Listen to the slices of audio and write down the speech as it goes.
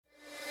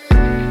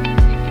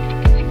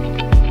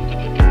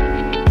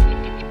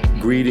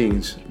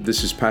Greetings,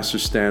 this is Pastor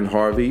Stan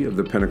Harvey of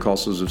the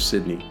Pentecostals of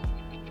Sydney.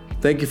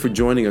 Thank you for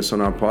joining us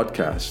on our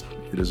podcast.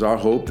 It is our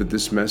hope that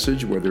this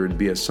message, whether it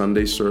be a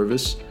Sunday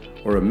service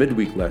or a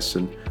midweek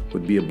lesson,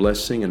 would be a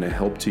blessing and a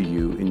help to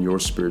you in your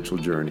spiritual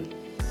journey.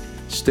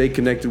 Stay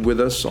connected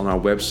with us on our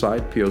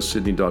website,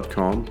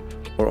 posydney.com,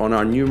 or on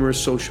our numerous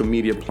social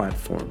media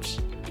platforms.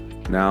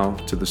 Now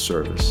to the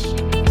service.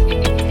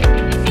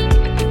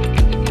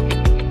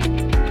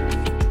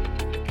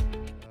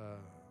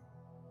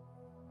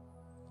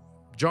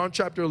 John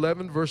chapter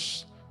 11,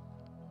 verse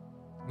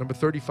number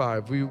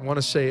 35. We want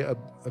to say a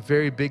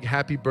very big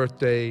happy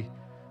birthday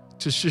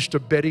to Sister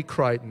Betty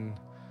Crichton,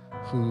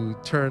 who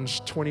turns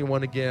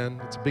 21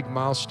 again. It's a big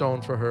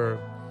milestone for her.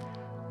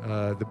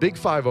 The big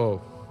 50.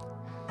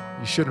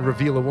 You shouldn't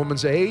reveal a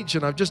woman's age,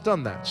 and I've just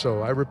done that,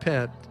 so I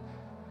repent.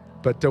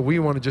 But we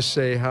want to just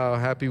say how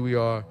happy we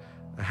are.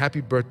 A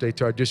happy birthday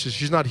to our dear sister.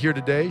 She's not here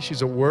today.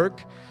 She's at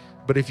work.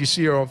 But if you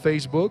see her on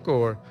Facebook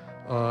or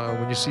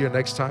when you see her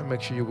next time,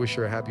 make sure you wish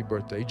her a happy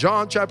birthday.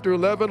 John chapter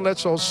 11,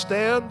 let's all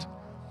stand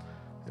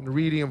in the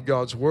reading of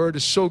God's Word.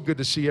 It's so good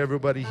to see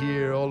everybody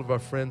here, all of our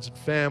friends and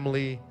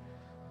family.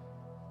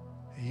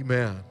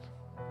 Amen.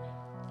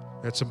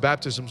 We had some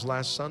baptisms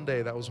last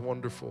Sunday. That was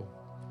wonderful.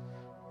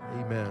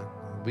 Amen.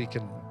 We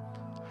can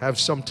have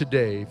some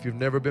today. If you've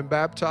never been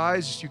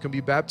baptized, you can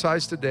be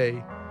baptized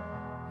today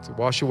to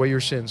wash away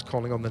your sins,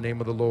 calling on the name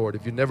of the Lord.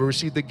 If you've never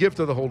received the gift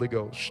of the Holy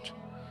Ghost,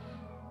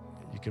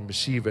 you can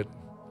receive it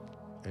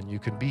and you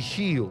can be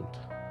healed.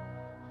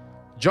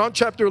 John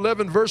chapter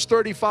 11, verse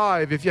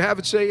 35. If you have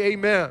it, say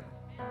amen.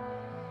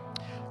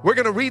 We're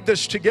going to read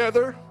this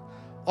together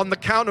on the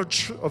count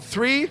of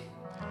three.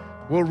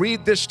 We'll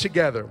read this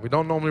together. We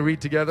don't normally read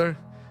together,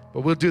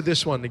 but we'll do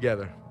this one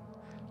together.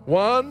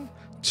 1,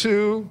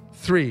 2,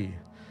 3.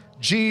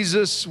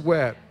 Jesus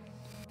wept.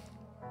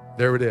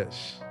 There it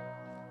is.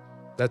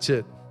 That's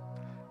it.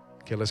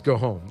 Okay, let's go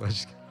home.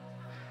 This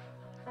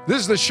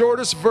is the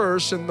shortest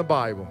verse in the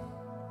Bible.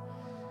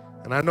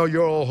 And I know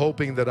you're all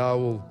hoping that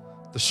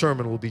the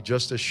sermon will be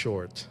just as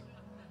short.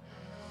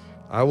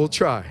 I will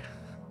try.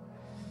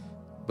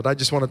 But I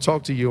just want to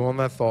talk to you on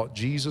that thought.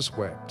 Jesus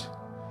wept.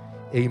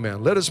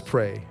 Amen. Let us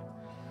pray.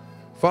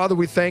 Father,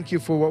 we thank you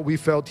for what we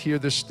felt here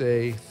this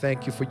day.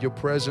 Thank you for your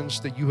presence,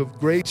 that you have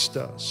graced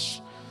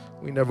us.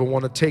 We never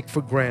want to take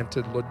for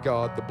granted, Lord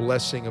God, the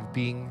blessing of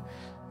being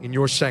in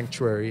your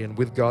sanctuary and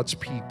with God's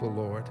people,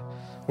 Lord.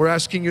 We're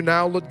asking you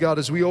now, Lord God,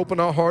 as we open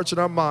our hearts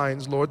and our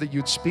minds, Lord, that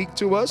you'd speak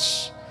to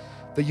us,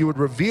 that you would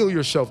reveal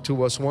yourself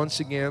to us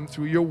once again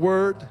through your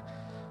word.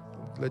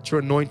 Let your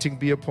anointing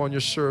be upon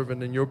your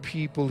servant and your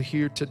people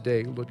here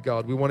today, Lord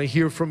God. We want to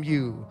hear from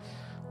you.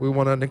 We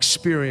want to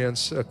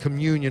experience a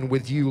communion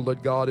with you,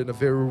 Lord God, in a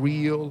very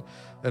real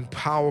and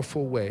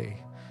powerful way.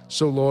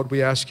 So, Lord,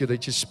 we ask you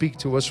that you speak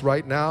to us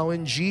right now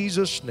in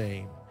Jesus'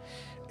 name.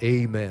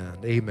 Amen.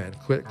 Amen.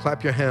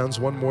 Clap your hands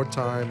one more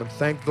time and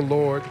thank the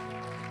Lord.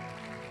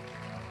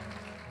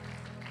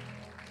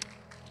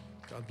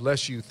 God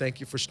bless you. Thank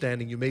you for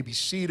standing. You may be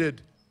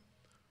seated.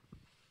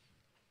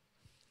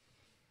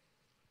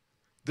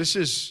 This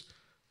is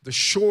the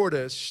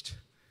shortest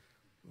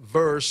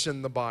verse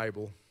in the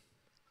Bible.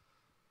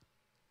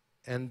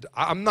 And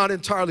I'm not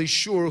entirely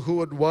sure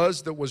who it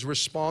was that was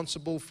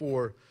responsible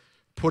for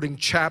putting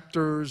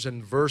chapters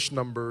and verse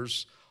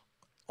numbers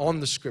on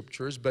the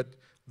scriptures, but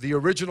the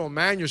original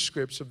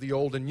manuscripts of the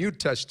Old and New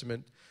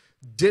Testament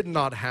did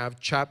not have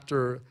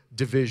chapter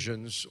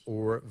divisions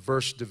or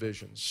verse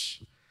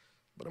divisions.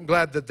 But I'm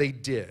glad that they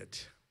did.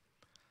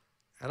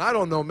 And I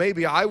don't know,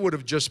 maybe I would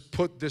have just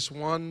put this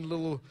one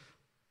little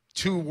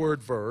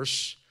 2-word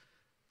verse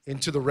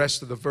into the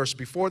rest of the verse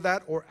before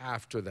that or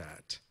after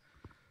that.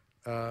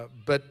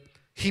 But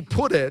he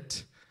put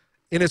it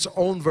in its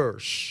own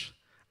verse.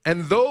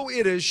 And though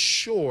it is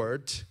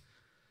short,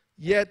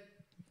 yet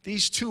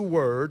these 2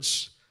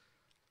 words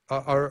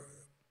are,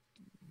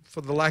 for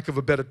the lack of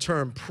a better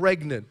term,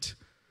 pregnant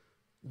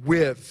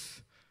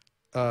with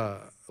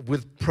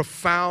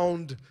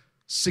profound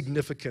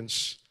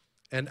significance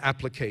and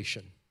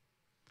application.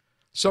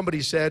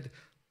 Somebody said,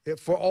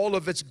 for all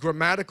of its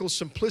grammatical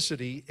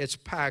simplicity, it's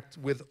packed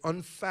with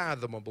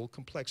unfathomable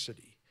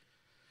complexity.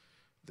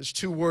 This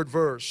 2-word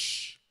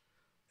verse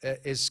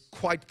is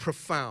quite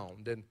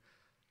profound. And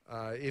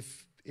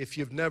if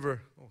you've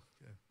never,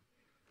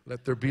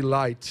 let there be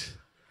light.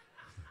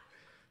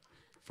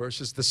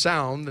 First is the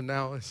sound, and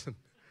now it's,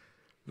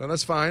 no,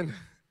 that's fine,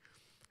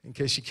 in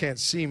case you can't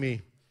see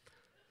me.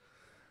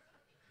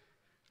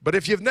 But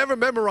if you've never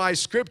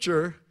memorized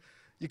Scripture,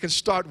 you can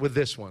start with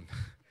this one.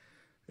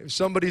 If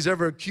somebody's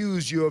ever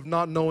accused you of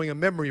not knowing a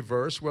memory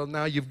verse, well,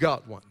 now you've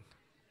got one.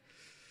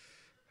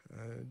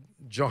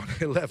 John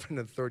 11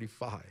 and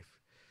 35.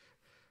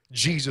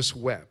 Jesus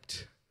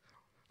wept.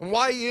 And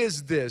why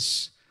is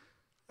this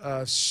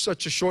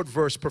such a short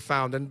verse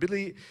profound? And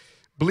believe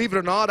it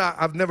or not,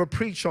 I've never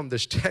preached on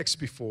this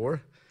text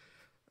before.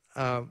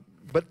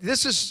 But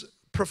this is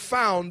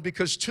profound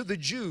because to the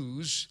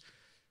Jews,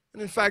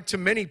 and in fact to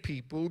many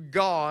people,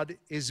 God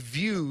is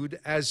viewed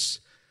as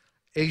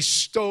a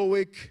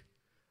stoic,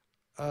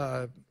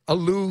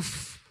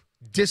 aloof,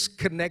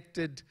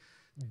 disconnected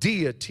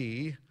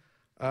deity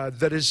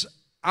that is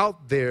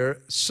out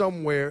there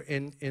somewhere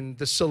in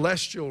the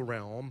celestial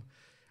realm,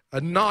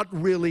 not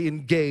really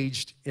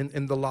engaged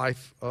in the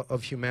life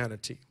of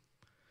humanity.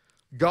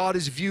 God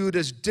is viewed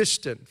as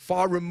distant,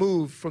 far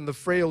removed from the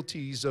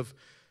frailties of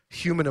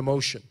human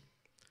emotion.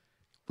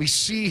 We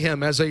see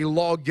him as a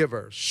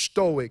lawgiver,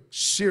 stoic,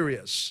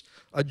 serious,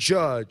 a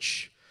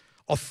judge,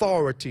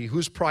 authority,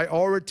 whose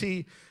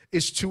priority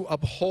is to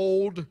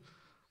uphold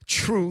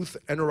truth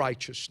and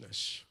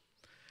righteousness.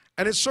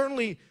 And it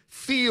certainly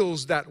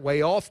feels that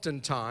way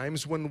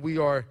oftentimes when we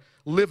are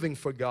living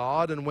for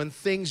God and when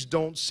things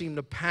don't seem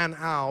to pan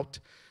out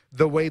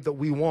the way that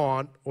we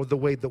want or the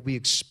way that we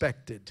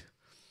expected.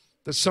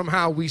 That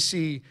somehow we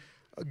see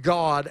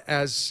God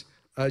as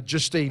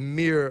just a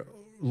mere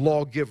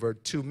lawgiver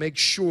to make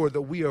sure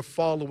that we are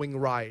following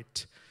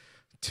right,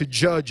 to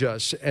judge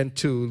us and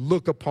to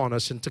look upon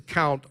us and to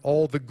count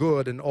all the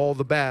good and all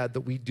the bad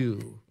that we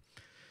do.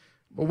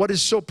 But what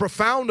is so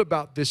profound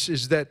about this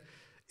is that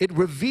it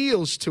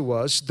reveals to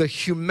us the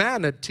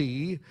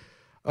humanity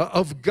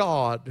of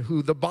God,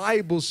 who the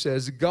Bible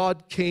says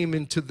God came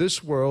into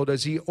this world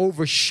as he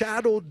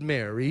overshadowed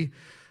Mary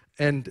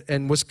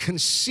and was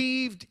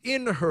conceived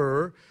in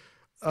her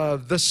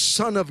the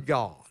Son of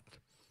God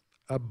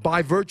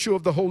by virtue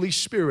of the Holy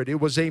Spirit.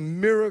 It was a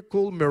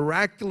miracle,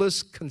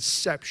 miraculous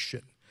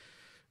conception.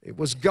 It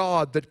was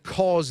God that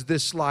caused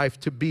this life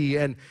to be,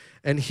 and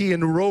he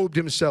enrobed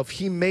himself.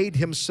 He made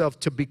himself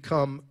to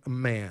become a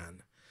man.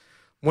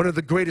 One of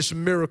the greatest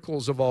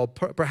miracles of all,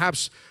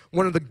 perhaps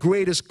one of the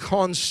greatest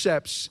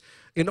concepts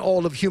in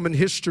all of human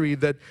history,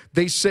 that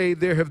they say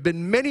there have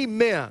been many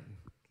men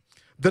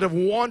that have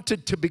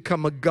wanted to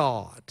become a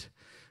God,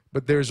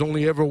 but there's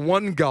only ever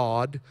one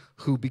God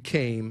who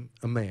became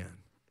a man.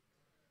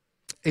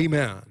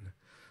 Amen.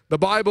 The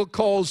Bible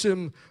calls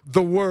him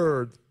the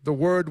Word. The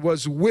Word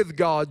was with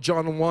God,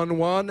 John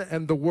 1:1,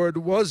 and the Word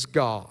was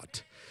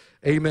God.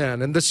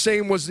 Amen. And the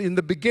same was in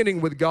the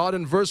beginning with God.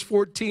 In verse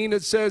 14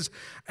 it says,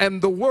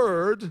 and the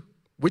Word,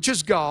 which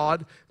is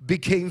God,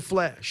 became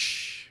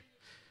flesh.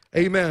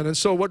 Amen. And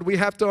so what we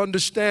have to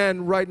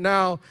understand right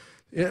now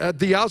at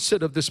the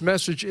outset of this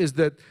message is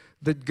that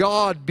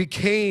God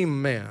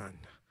became man,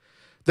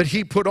 that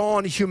he put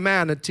on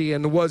humanity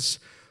and was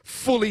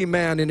fully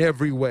man in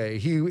every way.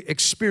 He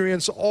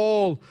experienced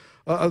all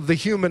of the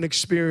human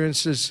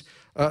experiences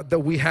that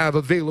we have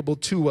available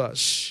to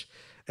us.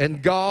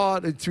 And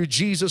God, through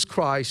Jesus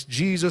Christ,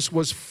 Jesus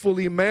was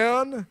fully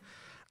man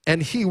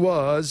and he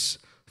was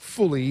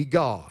fully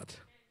God.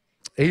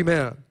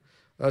 Amen.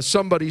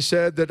 Somebody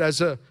said that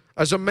as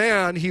a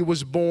man, he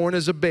was born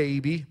as a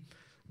baby,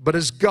 but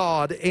as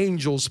God,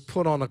 angels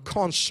put on a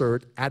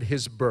concert at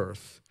his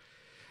birth.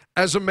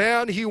 As a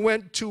man, he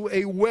went to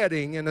a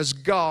wedding, and as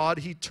God,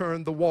 he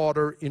turned the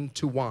water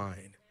into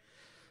wine.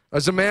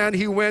 As a man,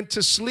 he went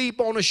to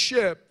sleep on a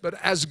ship, but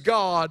as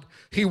God,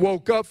 he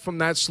woke up from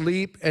that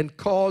sleep and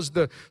caused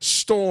the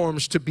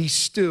storms to be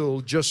still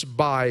just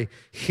by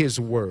his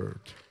word.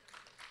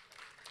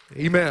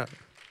 Amen.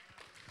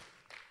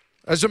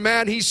 As a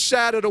man, he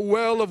sat at a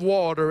well of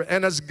water,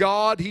 and as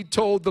God, he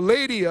told the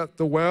lady at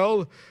the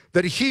well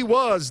that he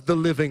was the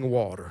living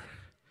water.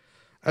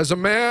 As a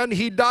man,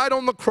 he died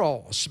on the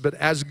cross, but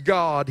as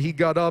God, he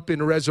got up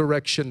in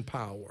resurrection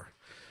power.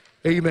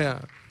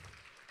 Amen.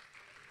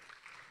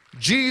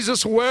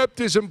 Jesus wept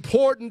is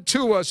important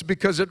to us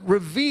because it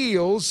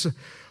reveals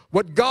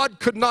what God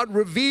could not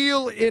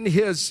reveal in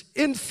his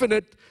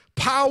infinite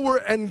power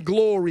and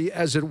glory,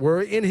 as it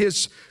were, in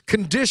his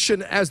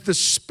condition as the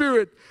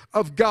Spirit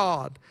of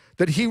God.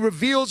 That he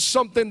revealed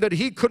something that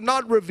he could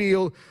not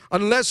reveal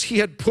unless he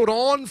had put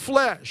on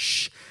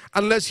flesh,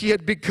 unless he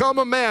had become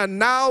a man.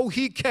 Now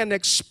he can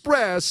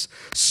express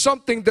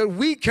something that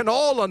we can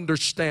all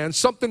understand,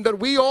 something that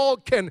we all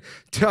can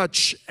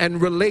touch and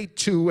relate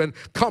to and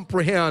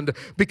comprehend,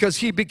 because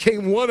he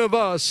became one of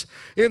us,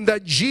 in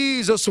that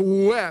Jesus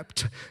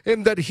wept,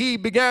 in that he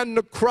began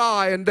to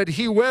cry, and that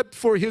he wept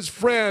for his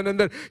friend, and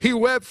that he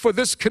wept for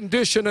this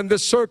condition and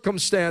this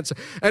circumstance.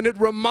 And it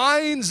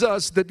reminds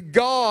us that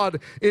God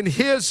in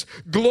his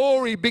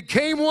glory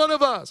became one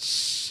of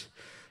us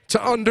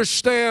to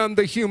understand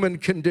the human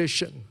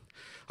condition.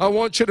 I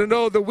want you to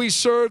know that we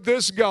serve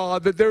this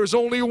God, that there is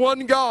only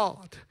one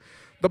God.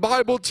 The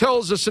Bible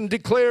tells us and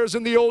declares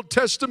in the Old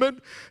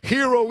Testament,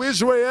 "Hear, O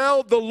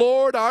Israel, the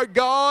Lord our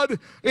God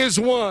is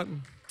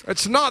one."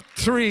 It's not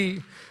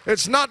three,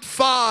 it's not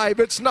five,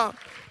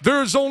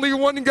 there's only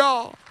one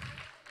God.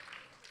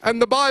 And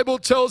the Bible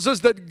tells us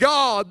that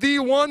God, the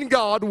one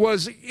God,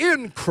 was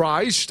in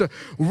Christ,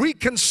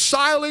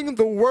 reconciling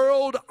the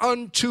world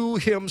unto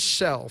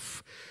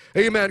himself.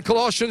 Amen.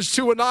 Colossians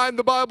 2:9,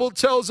 the Bible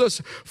tells us,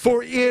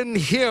 for in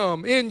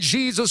him, in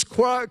Jesus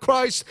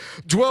Christ,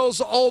 dwells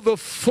all the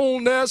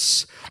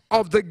fullness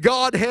of the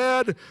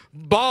Godhead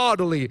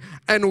bodily.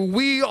 And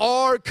we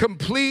are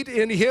complete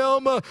in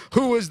him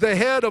who is the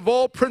head of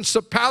all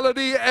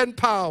principality and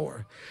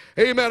power.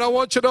 Amen. I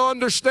want you to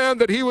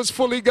understand that he was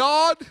fully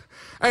God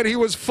and he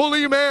was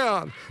fully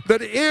man.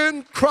 That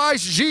in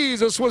Christ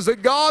Jesus was the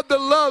God that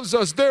loves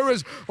us. There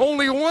is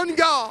only one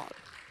God.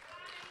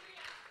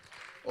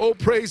 Oh,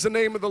 praise the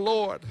name of the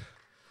Lord.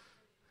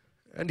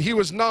 And he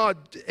was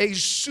not a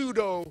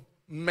pseudo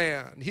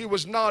man. He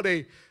was not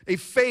a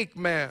fake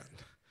man,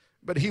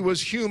 but he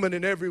was human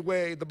in every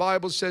way. The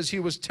Bible says he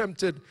was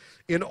tempted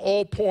in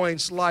all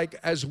points like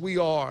as we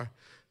are,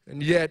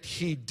 and yet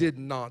he did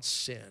not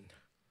sin.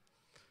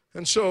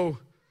 And so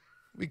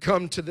we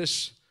come to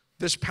this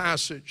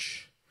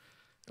passage,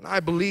 and I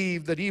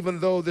believe that even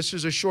though this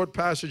is a short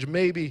passage,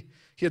 maybe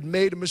he had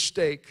made a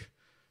mistake,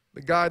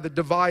 the guy that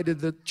divided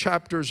the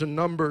chapters and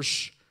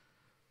Numbers,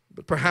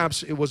 but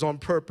perhaps it was on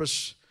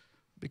purpose,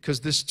 because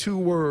these two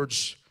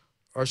words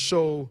are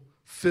so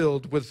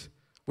filled with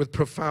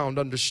profound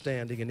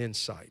understanding and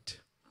insight.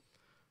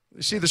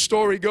 You see, the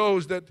story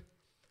goes that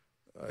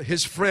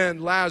his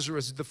friend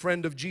Lazarus, the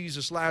friend of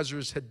Jesus,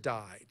 Lazarus, had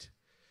died.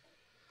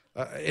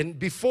 And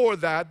before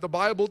that, the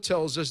Bible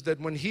tells us that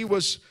when he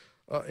was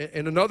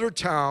in another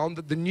town,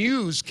 that the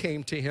news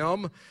came to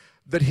him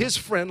that his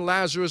friend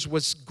Lazarus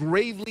was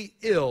gravely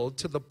ill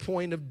to the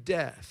point of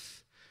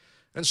death.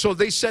 And so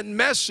they sent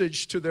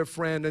message to their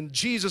friend, and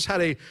Jesus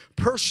had a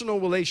personal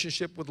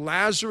relationship with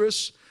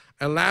Lazarus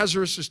and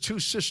Lazarus' two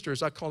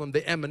sisters. I call them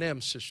the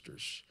M&M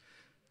sisters,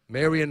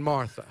 Mary and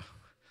Martha.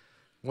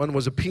 One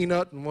was a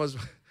peanut and was...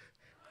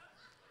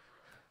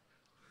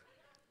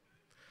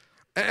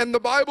 And the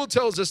Bible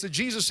tells us that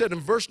Jesus said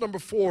in verse number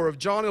 4 of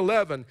John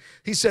 11,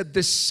 he said,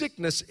 this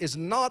sickness is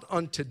not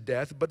unto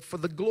death, but for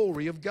the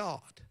glory of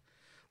God,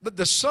 that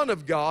the Son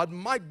of God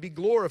might be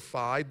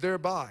glorified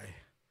thereby.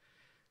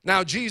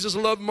 Now Jesus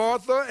loved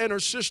Martha and her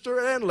sister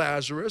and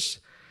Lazarus,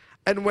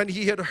 and when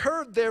he had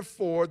heard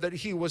therefore that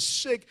he was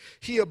sick,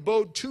 he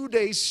abode 2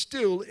 days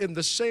still in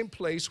the same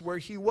place where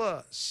he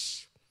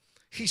was.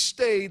 He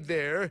stayed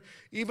there,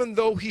 even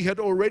though he had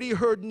already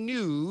heard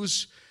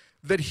news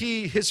that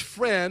his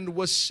friend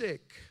was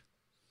sick.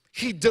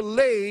 He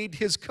delayed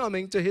his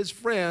coming to his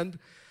friend,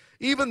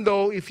 even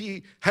though if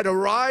he had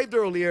arrived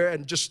earlier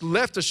and just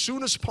left as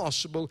soon as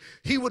possible,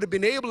 he would have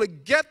been able to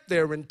get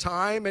there in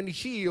time and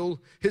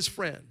heal his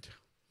friend.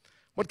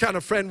 What kind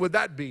of friend would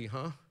that be,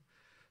 huh?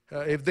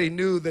 If they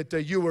knew that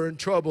you were in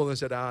trouble and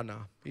said, no,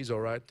 he's all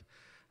right.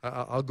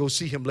 I'll go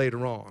see him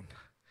later on.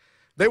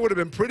 They would have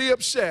been pretty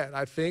upset,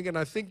 I think, and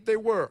I think they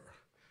were.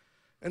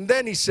 And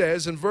then he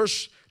says in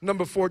verse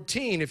number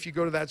 14, if you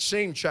go to that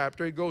same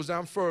chapter, it goes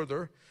down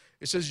further.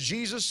 It says,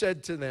 Jesus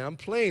said to them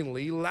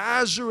plainly,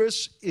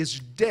 Lazarus is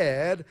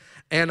dead,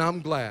 and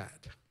I'm glad.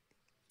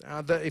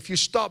 Now, if you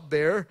stop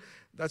there,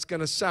 that's going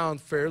to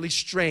sound fairly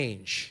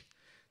strange,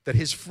 that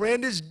his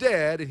friend is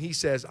dead, and he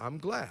says, I'm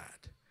glad.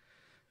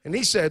 And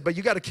he said, but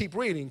you got to keep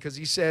reading, because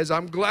he says,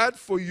 I'm glad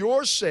for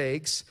your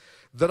sakes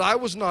that I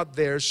was not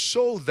there,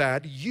 so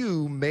that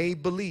you may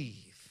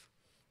believe.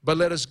 But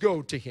let us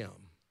go to him.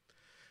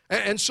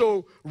 And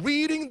so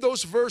reading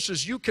those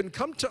verses, you can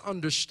come to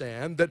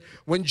understand that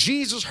when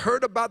Jesus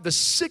heard about the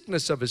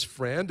sickness of his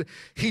friend,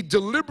 he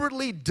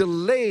deliberately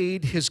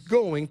delayed his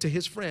going to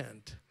his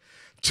friend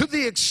to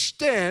the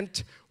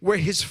extent where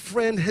his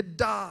friend had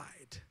died.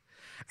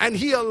 And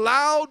he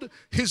allowed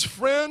his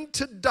friend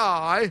to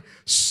die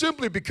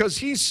simply because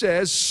he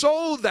says,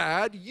 so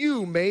that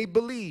you may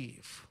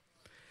believe.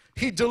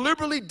 He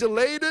deliberately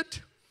delayed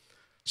it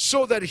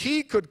so that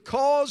he could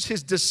cause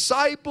his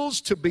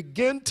disciples to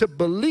begin to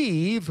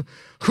believe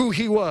who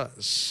he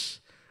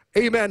was.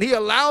 Amen. He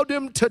allowed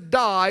him to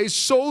die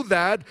so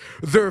that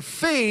their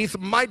faith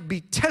might be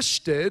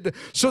tested,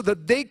 so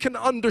that they can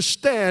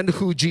understand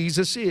who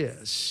Jesus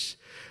is.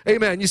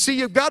 Amen. You see,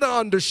 you've got to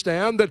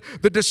understand that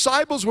the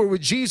disciples were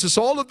with Jesus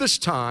all of this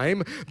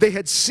time. They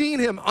had seen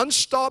him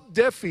unstop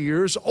deaf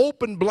ears,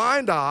 open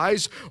blind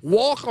eyes,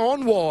 walk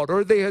on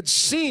water. They had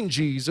seen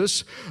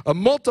Jesus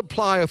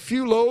multiply a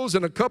few loaves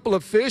and a couple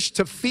of fish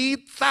to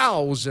feed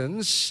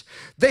thousands.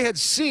 They had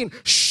seen,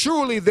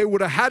 surely they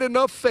would have had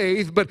enough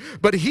faith,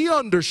 but he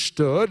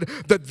understood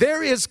that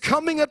there is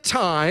coming a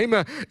time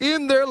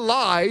in their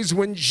lives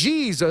when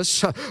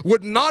Jesus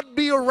would not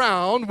be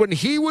around, when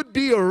he would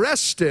be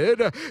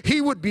arrested,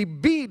 he would be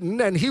beaten,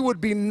 and he would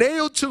be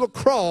nailed to the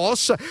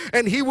cross,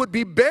 and he would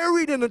be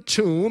buried in a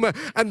tomb,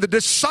 and the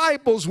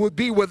disciples would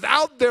be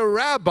without their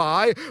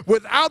rabbi,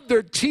 without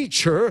their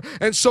teacher.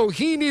 And so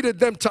he needed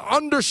them to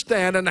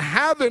understand and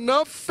have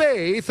enough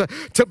faith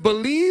to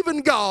believe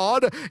in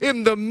God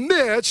in the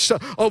midst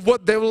of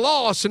what they've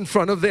lost in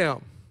front of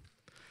them.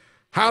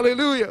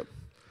 Hallelujah.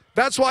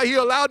 That's why he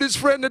allowed his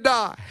friend to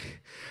die,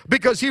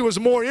 because he was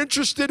more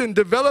interested in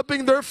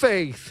developing their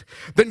faith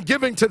than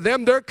giving to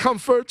them their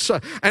comforts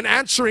and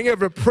answering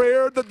every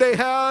prayer that they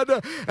had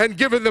and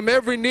giving them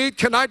every need.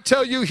 Can I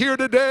tell you here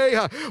today,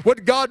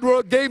 what God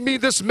gave me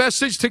this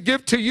message to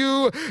give to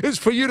you is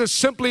for you to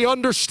simply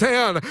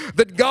understand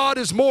that God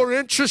is more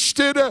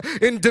interested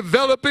in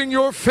developing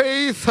your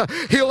faith.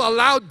 He'll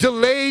allow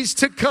delays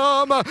to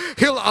come.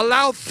 He'll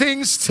allow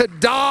things to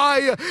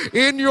die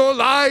in your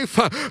life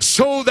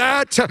so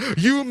that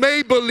you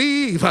may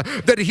believe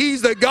that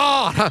he's the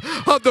God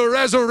of the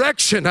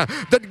resurrection,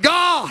 that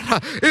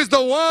God is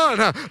the one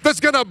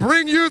that's going to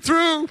bring you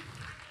through.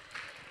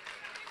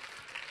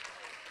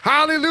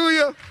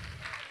 Hallelujah.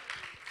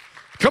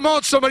 Come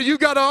on, somebody, you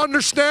got to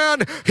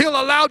understand, he'll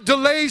allow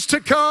delays to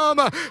come.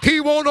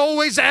 He won't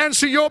always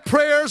answer your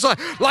prayers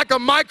like a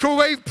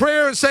microwave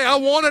prayer and say, I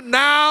want it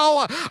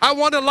now. I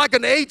want it like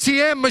an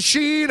ATM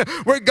machine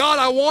where, God,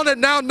 I want it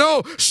now.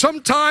 No,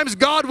 sometimes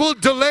God will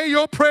delay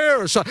your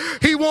prayers.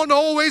 He won't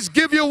always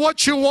give you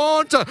what you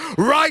want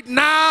right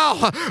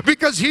now,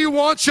 because he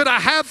wants you to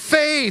have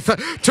faith,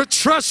 to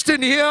trust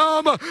in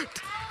him.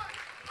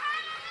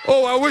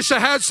 Oh, I wish I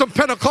had some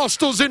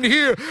Pentecostals in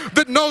here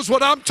that knows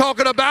what I'm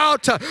talking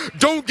about.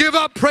 Don't give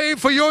up praying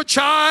for your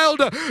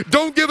child.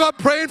 Don't give up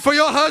praying for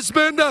your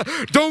husband.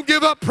 Don't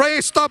give up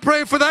praying. Stop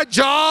praying for that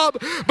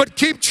job. But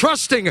keep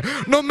trusting.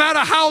 No matter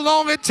how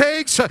long it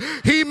takes,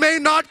 he may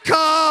not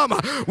come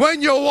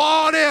when you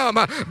want him.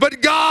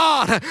 But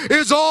God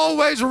is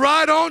always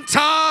right on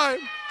time.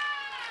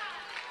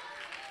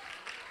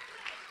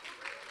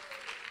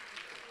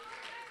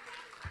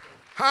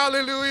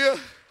 Hallelujah.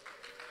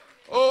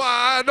 Oh,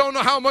 I don't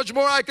know how much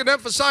more I can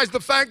emphasize the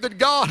fact that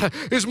God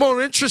is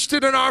more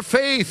interested in our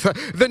faith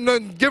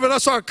than giving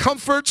us our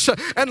comforts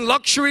and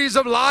luxuries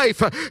of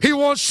life. He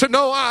wants to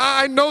know,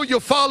 I know you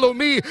follow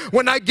me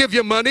when I give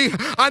you money.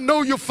 I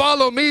know you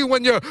follow me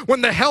when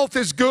the health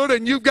is good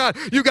and you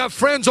got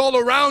friends all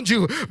around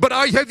you. But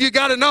have you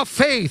got enough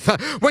faith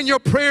when your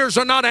prayers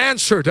are not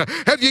answered?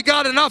 Have you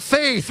got enough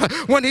faith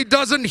when he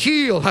doesn't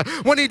heal,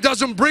 when he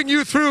doesn't bring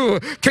you through?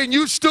 Can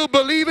you still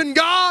believe in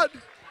God?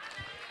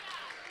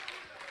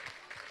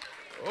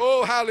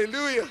 Oh,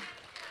 hallelujah.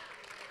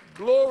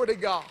 Glory to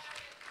God.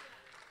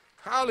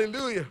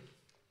 Hallelujah.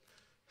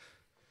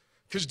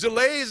 Because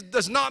delays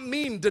does not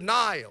mean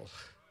denial.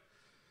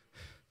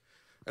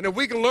 And if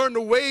we can learn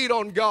to wait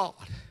on God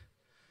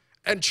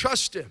and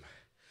trust him,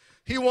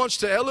 he wants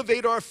to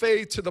elevate our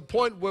faith to the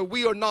point where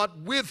we are not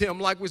with him,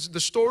 like was the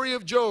story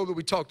of Job that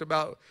we talked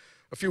about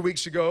a few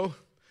weeks ago,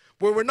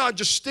 where we're not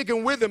just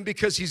sticking with him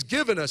because he's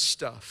given us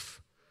stuff.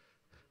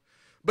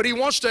 But he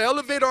wants to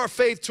elevate our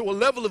faith to a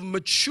level of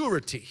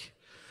maturity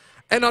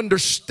and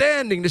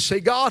understanding to say,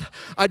 God,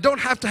 I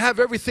don't have to have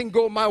everything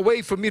go my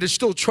way for me to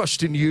still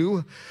trust in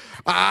you.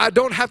 I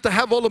don't have to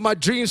have all of my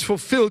dreams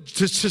fulfilled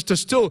to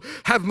still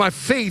have my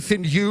faith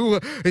in you.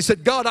 He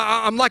said, God,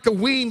 I'm like a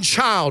weaned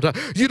child.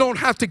 You don't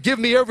have to give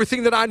me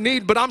everything that I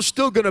need, but I'm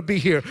still going to be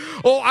here.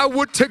 Oh, I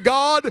would to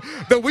God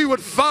that we would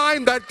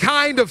find that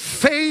kind of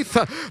faith,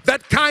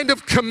 that kind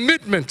of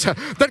commitment,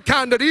 that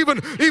kind that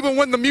even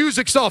when the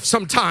music's off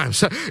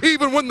sometimes,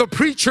 even when the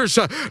preacher's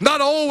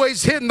not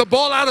always hitting the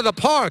ball out of the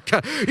park,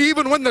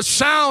 even when the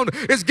sound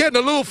is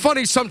getting a little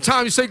funny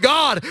sometimes, you say,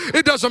 God,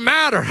 it doesn't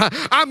matter.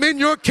 I'm in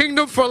your kingdom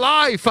for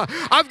life.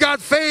 I've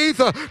got faith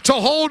to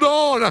hold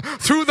on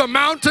through the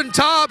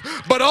mountaintop,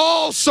 but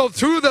also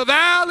through the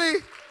valley.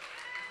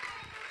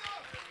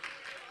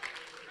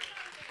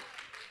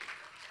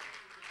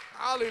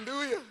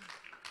 Hallelujah.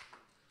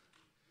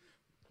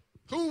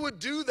 Who would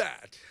do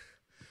that?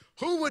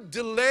 Who would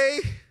delay?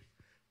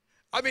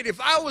 I mean,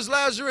 if I was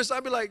Lazarus,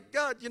 I'd be like,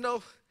 God,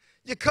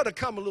 you could have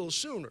come a little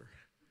sooner.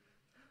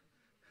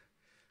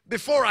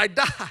 Before I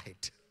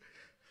died.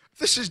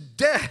 This is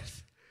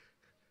death.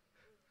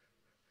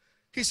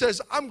 He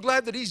says, I'm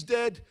glad that he's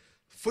dead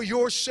for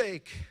your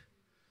sake,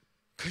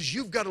 because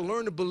you've got to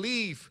learn to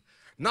believe,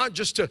 not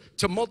just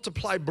to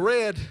multiply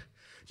bread.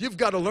 You've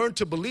got to learn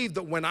to believe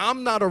that when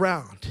I'm not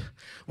around,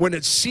 when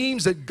it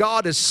seems that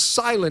God is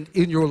silent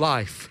in your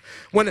life,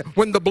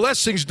 when the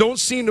blessings don't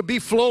seem to be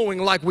flowing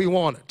like we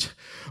want it,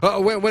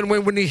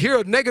 when you hear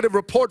a negative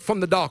report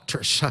from the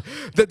doctors,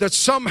 that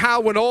somehow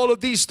when all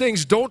of these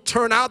things don't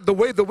turn out the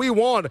way that we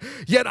want,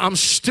 yet I'm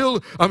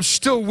still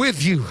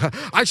with you.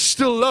 I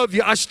still love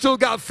you. I still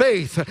got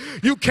faith.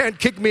 You can't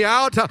kick me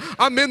out.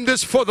 I'm in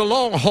this for the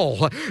long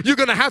haul. You're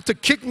going to have to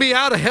kick me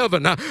out of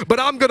heaven, but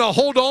I'm going to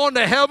hold on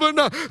to heaven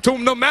to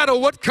no matter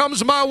what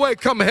comes my way,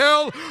 come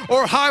hell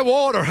or high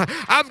water.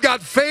 I've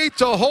got faith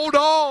to hold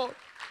on.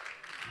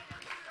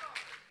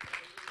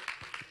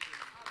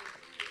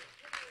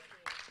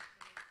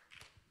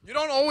 You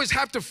don't always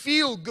have to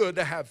feel good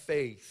to have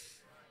faith.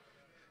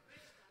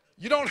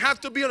 You don't have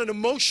to be on an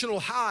emotional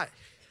high.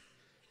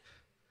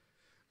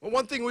 Well,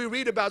 one thing we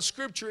read about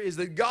Scripture is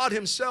that God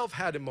himself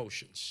had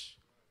emotions.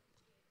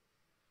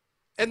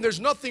 And there's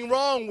nothing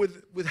wrong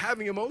with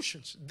having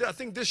emotions. I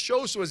think this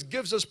shows to us,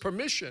 gives us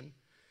permission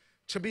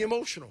to be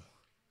emotional.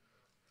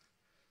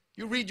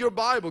 You read your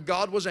Bible,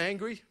 God was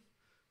angry.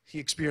 He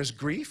experienced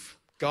grief.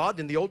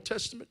 God in the Old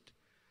Testament.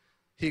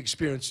 He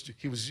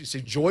was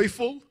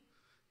joyful.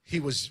 He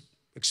was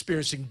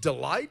experiencing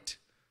delight.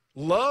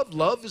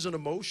 Love is an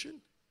emotion.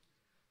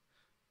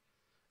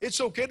 It's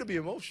okay to be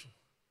emotional.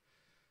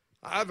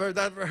 I've heard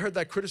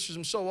that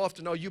criticism so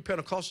often. Oh, you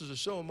Pentecostals are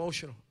so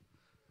emotional.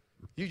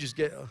 You just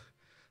get,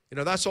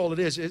 that's all it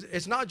is.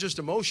 It's not just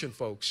emotion,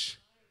 folks.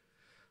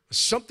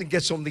 Something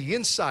gets on the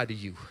inside of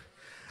you.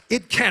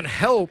 It can't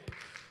help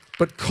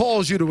but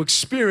cause you to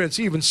experience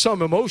even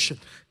some emotion.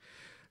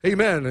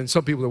 Amen. And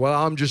some people say, well,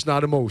 I'm just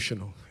not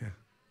emotional. Yeah.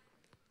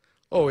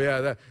 Oh,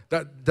 yeah,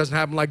 that doesn't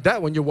happen like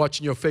that when you're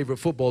watching your favorite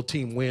football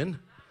team win.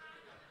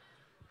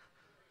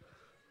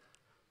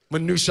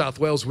 When New South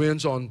Wales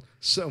wins on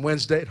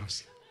Wednesday.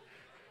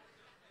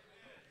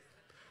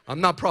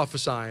 I'm not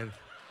prophesying.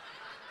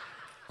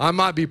 I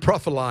might be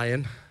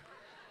prophesying.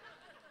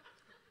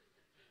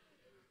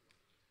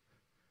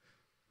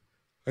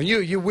 And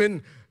you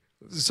win,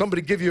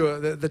 somebody give you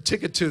the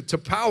ticket to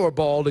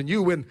Powerball, and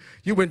you win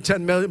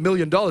 $10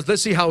 million.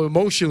 Let's see how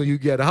emotional you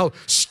get, how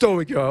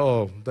stoic you are.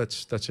 Oh,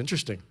 that's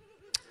interesting.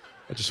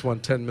 I just won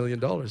 $10 million.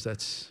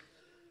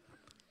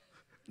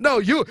 No,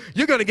 you're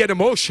going to get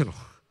emotional.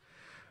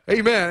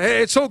 Amen.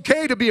 It's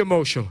okay to be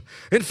emotional.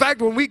 In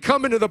fact, when we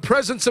come into the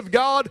presence of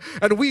God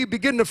and we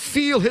begin to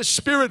feel His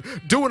Spirit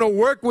doing a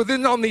work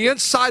within on the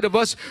inside of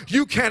us,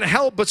 you can't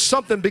help but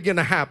something begin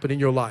to happen in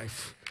your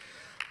life.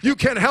 You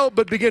can't help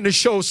but begin to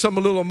show some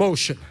little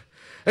emotion.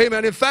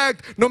 Amen. In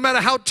fact, no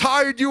matter how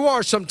tired you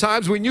are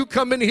sometimes, when you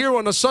come in here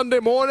on a Sunday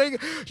morning,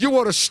 you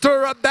want to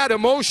stir up that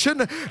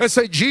emotion and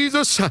say,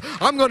 Jesus,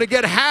 I'm going to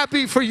get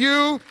happy for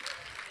you.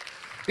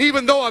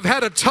 Even though I've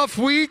had a tough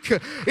week,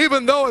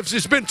 even though it's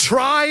just been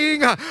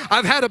trying,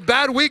 I've had a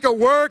bad week at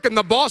work and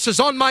the boss is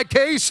on my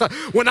case.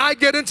 When I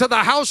get into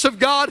the house of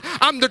God,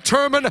 I'm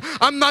determined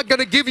I'm not going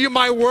to give you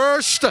my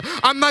worst.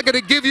 I'm not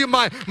going to give you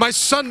my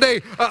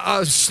Sunday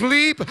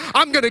sleep.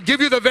 I'm going to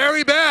give you the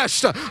very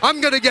best. I'm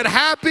going to get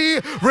happy,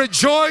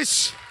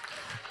 rejoice.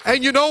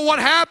 And you know what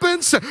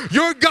happens?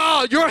 Your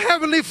God, your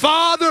Heavenly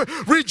Father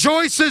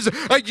rejoices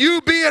at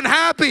you being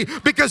happy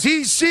because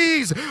He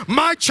sees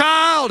my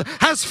child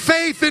has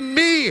faith in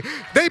me.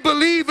 They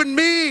believe in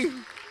me.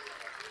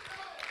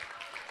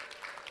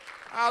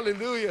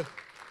 Hallelujah.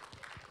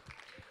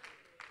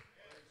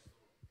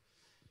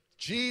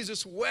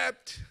 Jesus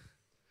wept.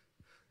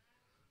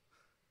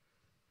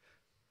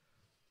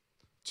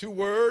 Two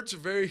words,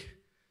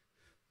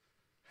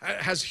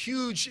 has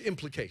huge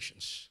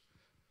implications.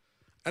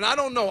 And I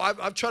don't know,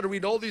 I've tried to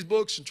read all these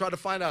books and try to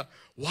find out,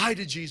 why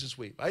did Jesus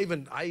weep? I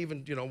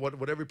even you know,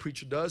 what every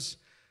preacher does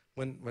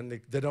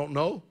when they don't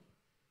know,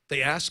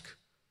 they ask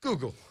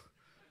Google,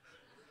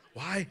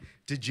 why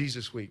did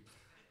Jesus weep?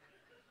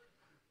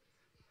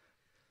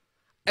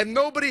 And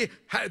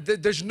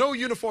there's no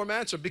uniform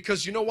answer,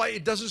 because you know why?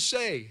 It doesn't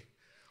say.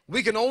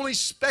 We can only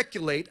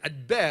speculate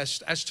at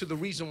best as to the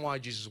reason why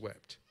Jesus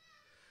wept.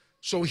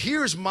 So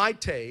here's my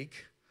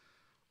take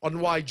on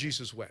why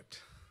Jesus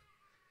wept.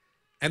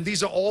 And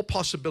these are all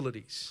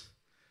possibilities.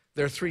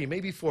 There are 3,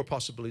 maybe 4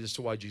 possibilities as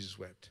to why Jesus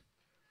wept.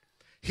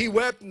 He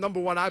wept, number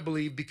 1, I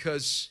believe,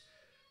 because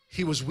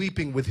He was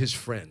weeping with His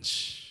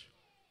friends.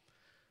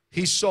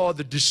 He saw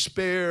the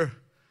despair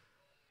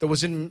that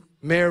was in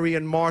Mary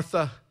and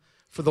Martha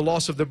for the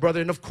loss of their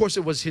brother. And of course,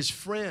 it was His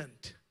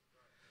friend.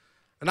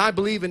 And I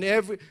believe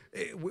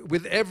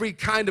with every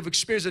kind of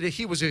experience that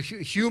He was a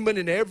human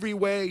in every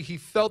way. He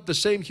felt the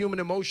same human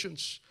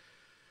emotions.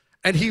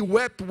 And He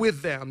wept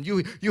with them.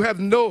 You have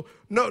no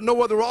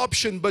other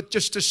option but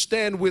just to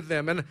stand with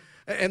them.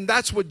 And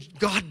that's what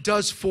God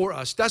does for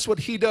us. That's what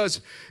He does,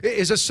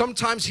 is that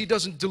sometimes He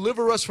doesn't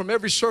deliver us from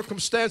every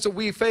circumstance that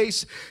we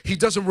face. He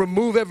doesn't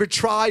remove every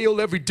trial,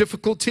 every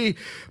difficulty.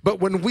 But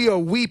when we are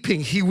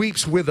weeping, He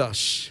weeps with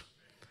us.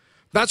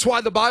 That's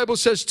why the Bible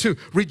says to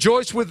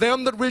rejoice with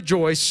them that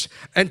rejoice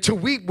and to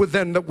weep with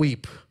them that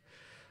weep.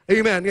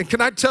 Amen. And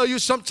can I tell you,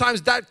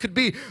 sometimes that could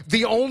be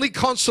the only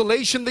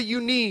consolation that you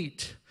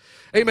need.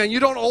 Amen. You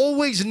don't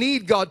always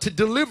need God to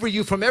deliver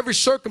you from every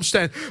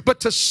circumstance,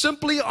 but to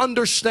simply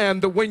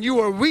understand that when you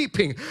are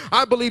weeping,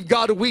 I believe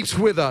God weeps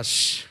with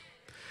us.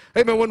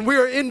 Amen. When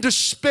we're in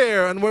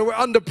despair and when we're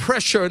under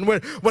pressure and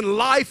when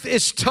life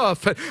is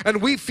tough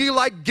and we feel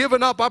like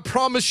giving up, I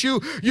promise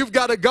you, you've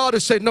got a God who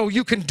say, no,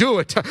 you can do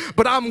it,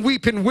 but I'm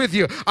weeping with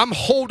you. I'm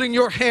holding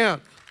your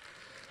hand.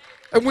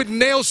 And with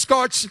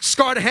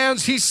nail-scarred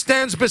hands, He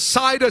stands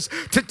beside us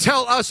to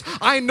tell us,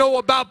 I know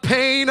about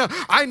pain.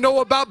 I know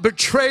about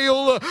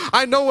betrayal.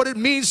 I know what it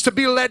means to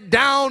be let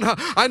down.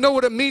 I know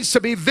what it means to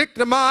be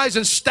victimized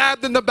and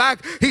stabbed in the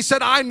back. He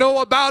said, I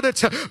know about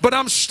it, but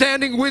I'm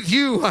standing with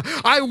you.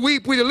 I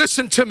weep with you.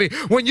 Listen to me.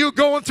 When you're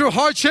going through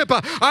hardship,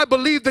 I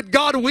believe that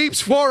God weeps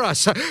for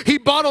us. He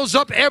bottles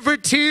up every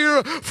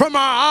tear from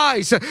our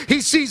eyes. He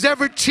sees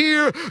every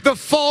tear that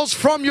falls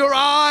from your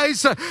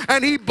eyes,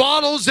 and He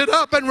bottles it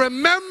up and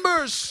remembers.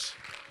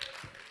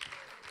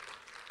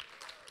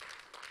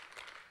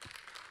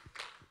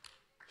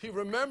 He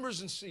remembers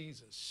and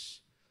sees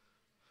us.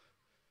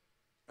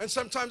 And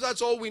sometimes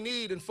that's all we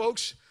need. And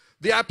folks,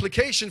 the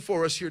application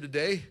for us here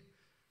today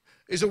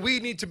is that we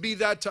need to be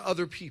that to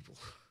other people.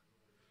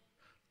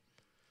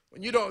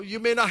 When you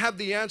may not have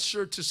the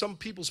answer to some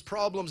people's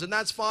problems, and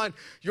that's fine.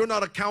 You're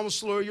not a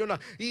counselor. You're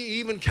not,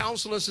 even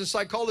counselors and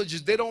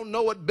psychologists, they don't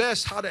know at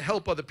best how to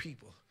help other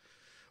people.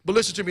 But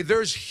listen to me,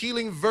 there's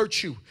healing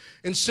virtue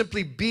in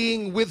simply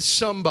being with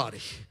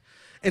somebody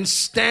and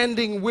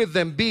standing with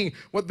them, being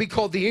what we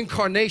call the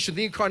incarnation.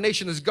 The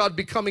incarnation is God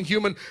becoming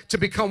human to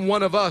become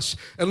one of us.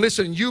 And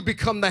listen, you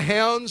become the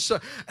hands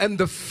and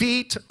the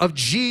feet of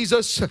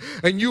Jesus,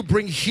 and you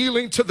bring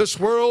healing to this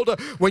world.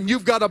 When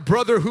you've got a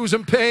brother who's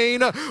in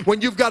pain, when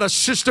you've got a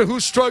sister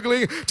who's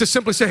struggling, to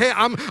simply say, hey,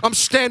 I'm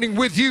standing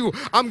with you.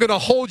 I'm going to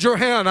hold your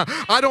hand.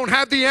 I don't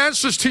have the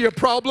answers to your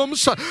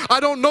problems. I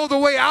don't know the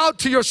way out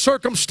to your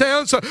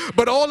circumstance,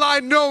 but all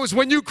I know is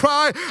when you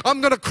cry,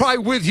 I'm going to cry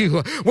with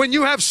you. When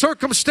you have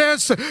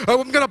circumstance,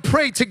 I'm going to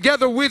pray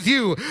together with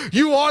you.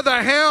 You are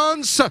the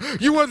hands,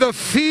 you are the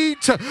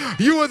feet,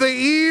 you are the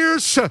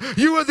ears,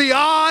 you are the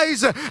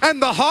eyes,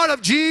 and the heart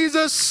of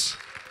Jesus.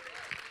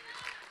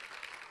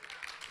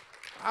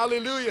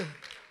 Hallelujah.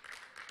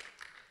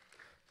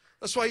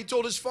 That's why he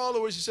told his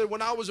followers, he said,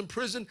 when I was in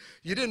prison,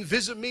 you didn't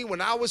visit me.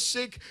 When I was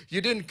sick, you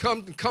didn't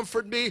come and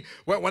comfort me.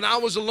 When I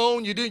was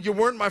alone, you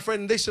weren't my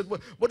friend. And they said,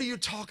 what are you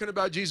talking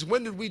about, Jesus?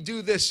 When did we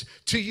do this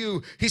to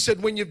you? He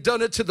said, when you've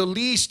done it to the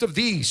least of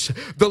these,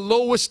 the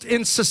lowest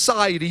in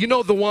society. You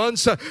know, the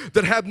ones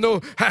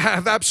that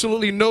have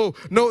absolutely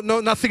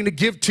nothing to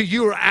give to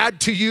you or add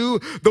to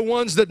you. The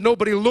ones that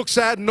nobody looks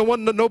at and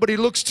nobody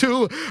looks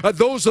to.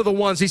 Those are the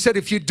ones. He said,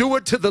 if you do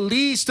it to the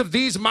least of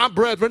these, my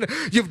brethren,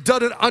 you've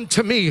done it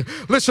unto me.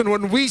 Listen,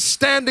 when we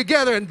stand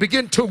together and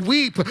begin to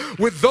weep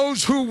with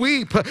those who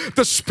weep,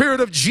 the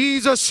Spirit of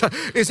Jesus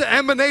is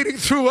emanating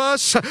through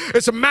us.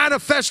 It's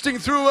manifesting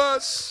through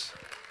us.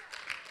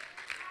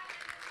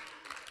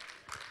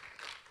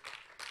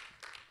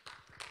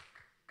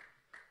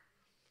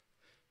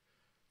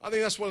 I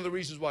think that's one of the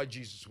reasons why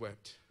Jesus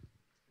wept.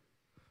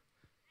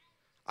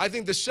 I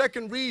think the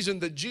second reason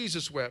that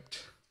Jesus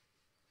wept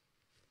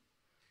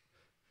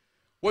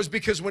was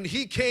because when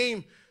he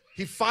came,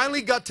 he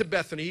finally got to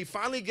Bethany. He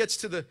finally gets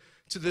to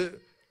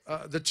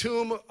the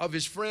tomb of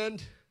his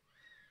friend.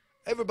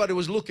 Everybody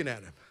was looking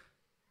at him.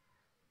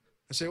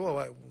 I say,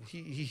 well,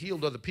 he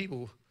healed other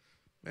people.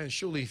 Man,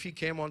 surely if he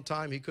came on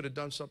time, he could have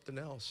done something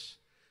else.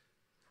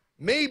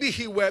 Maybe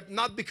he wept,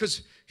 not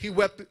because he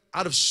wept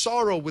out of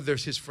sorrow with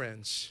his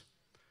friends,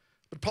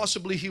 but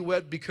possibly he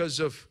wept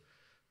because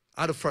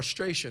out of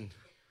frustration,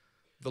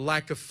 the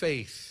lack of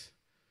faith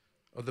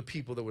of the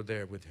people that were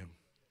there with him.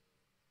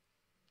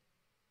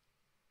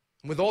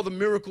 And with all the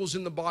miracles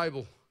in the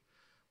Bible,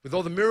 with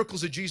all the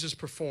miracles that Jesus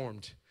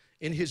performed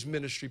in his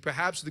ministry,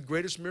 perhaps the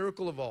greatest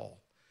miracle of all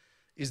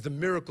is the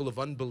miracle of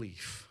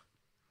unbelief.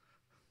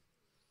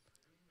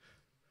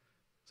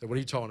 So what are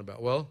you talking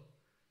about? Well,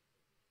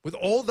 with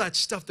all that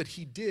stuff that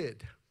he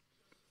did,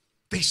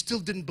 they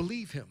still didn't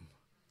believe him.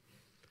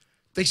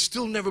 They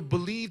still never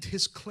believed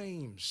his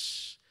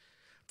claims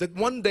that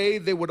one day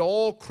they would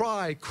all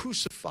cry,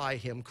 crucify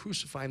him,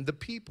 the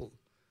people.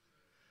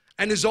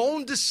 And his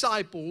own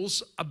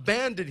disciples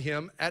abandoned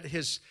him at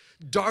his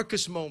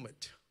darkest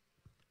moment.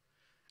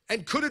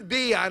 And could it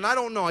be, and I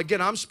don't know,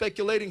 again, I'm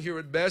speculating here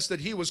at best,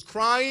 that he was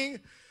crying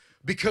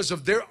because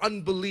of their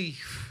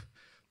unbelief,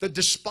 that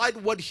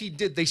despite what he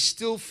did, they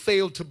still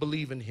failed to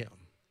believe in him.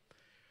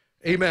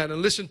 Amen.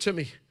 And listen to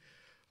me,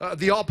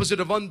 the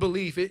opposite of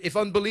unbelief, if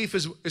unbelief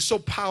is so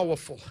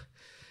powerful,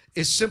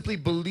 is simply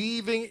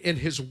believing in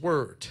his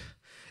word.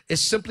 Is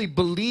simply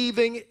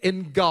believing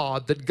in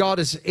God, that God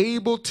is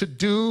able to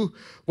do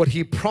what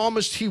he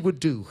promised he would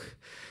do.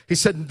 He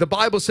said, the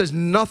Bible says,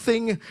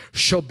 nothing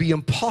shall be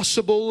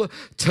impossible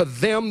to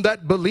them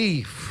that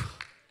believe.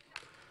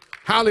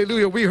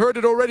 Hallelujah. We heard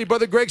it already.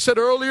 Brother Greg said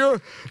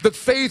earlier that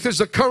faith is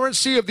the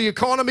currency of the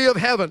economy of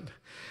heaven.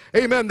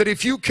 Amen. That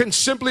if you can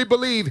simply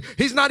believe,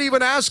 he's not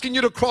even asking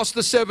you to cross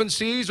the 7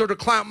 seas or to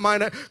climb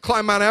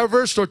Mount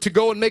Everest or to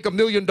go and make $1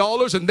 million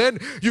and then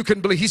you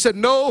can believe. He said,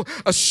 no,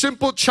 a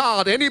simple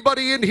child,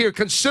 anybody in here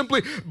can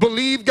simply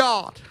believe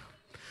God.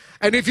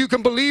 And if you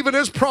can believe in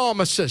his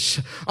promises,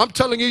 I'm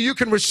telling you, you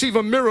can receive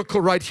a miracle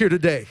right here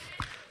today.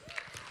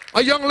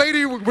 A young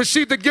lady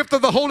received the gift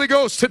of the Holy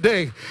Ghost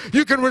today.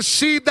 You can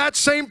receive that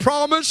same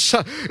promise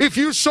if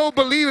you so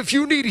believe. If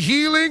you need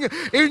healing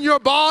in your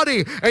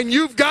body and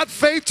you've got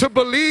faith to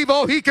believe,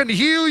 oh, he can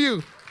heal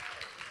you.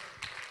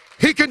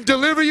 He can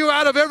deliver you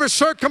out of every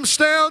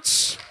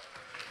circumstance.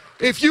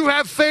 If you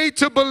have faith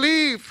to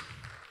believe.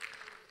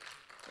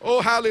 Oh,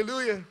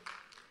 hallelujah.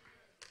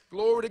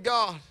 Glory to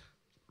God.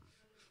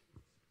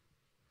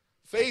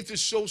 Faith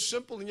is so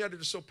simple and yet it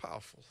is so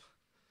powerful.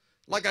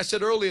 Like I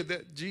said earlier,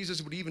 that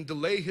Jesus would even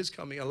delay his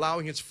coming,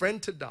 allowing his friend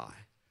to die,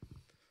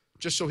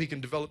 just so he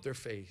can develop their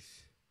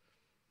faith.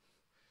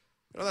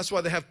 You know, that's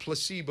why they have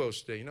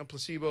placebos today. You know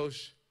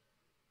placebos?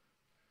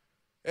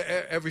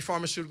 Every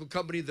pharmaceutical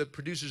company that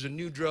produces a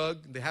new drug,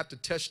 they have to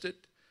test it.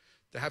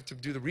 They have to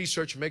do the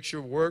research and make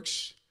sure it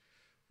works.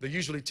 They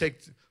usually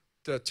take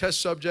the test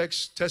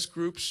subjects, test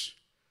groups.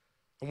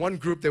 In one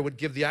group, they would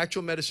give the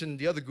actual medicine. In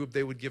the other group,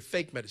 they would give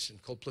fake medicine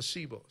called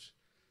placebos.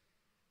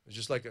 It's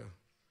just like a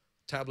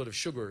tablet of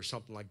sugar or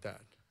something like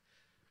that.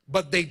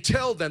 But they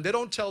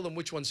don't tell them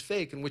which one's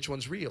fake and which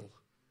one's real.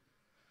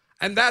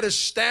 And that is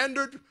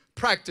standard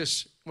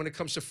practice when it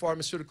comes to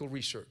pharmaceutical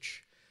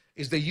research,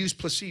 is they use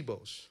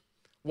placebos.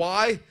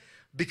 Why?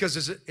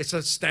 because it's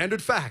a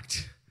standard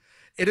fact.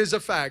 It is a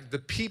fact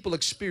that people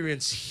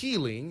experience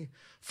healing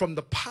from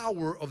the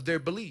power of their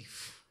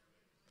belief.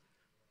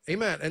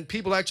 Amen. And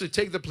people actually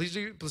take the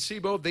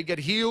placebo, they get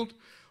healed,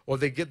 or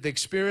they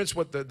experience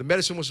what the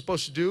medicine was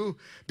supposed to do,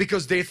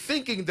 because they're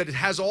thinking that it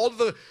has all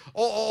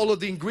of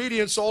the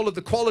ingredients, all of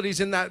the qualities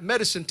in that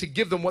medicine to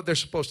give them what they're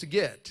supposed to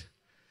get.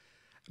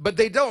 But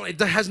they don't. It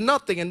has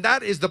nothing, and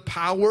that is the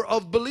power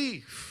of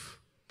belief.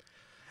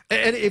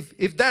 And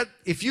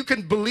if you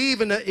can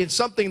believe in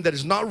something that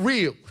is not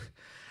real,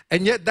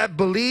 and yet that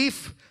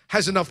belief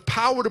has enough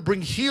power to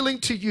bring healing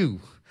to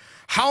you,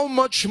 how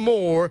much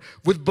more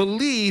with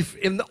belief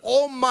in the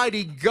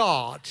Almighty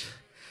God,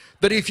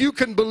 that if you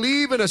can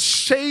believe in a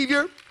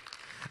Savior,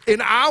 in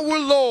our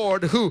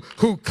Lord who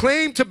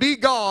claimed to be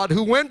God,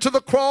 who went to the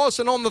cross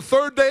and on the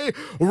third day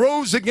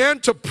rose again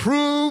to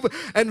prove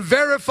and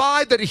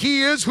verify that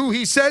He is who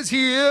He says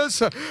He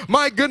is.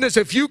 My goodness,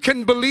 if you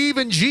can believe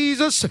in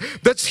Jesus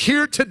that's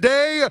here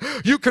today,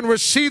 you can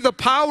receive the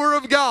power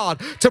of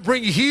God to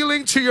bring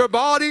healing to your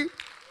body,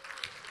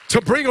 to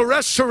bring a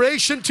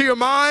restoration to your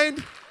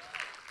mind.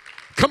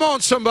 Come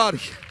on, somebody.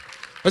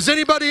 Does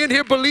anybody in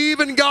here believe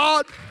in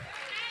God?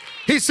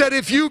 He said,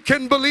 if you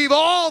can believe,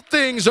 all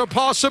things are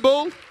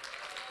possible.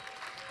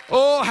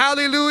 Oh,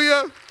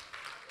 hallelujah.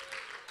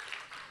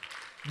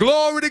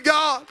 Glory to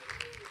God.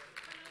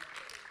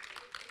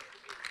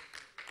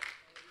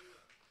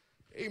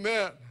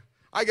 Amen.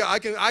 I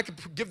can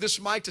give this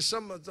mic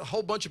to a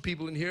whole bunch of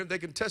people in here. They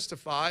can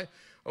testify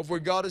of where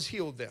God has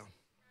healed them,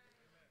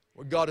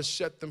 where God has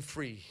set them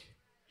free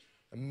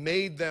and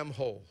made them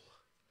whole.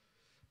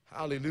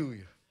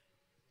 Hallelujah.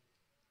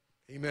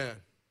 Amen.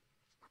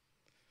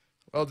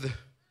 Well,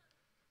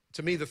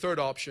 to me, the third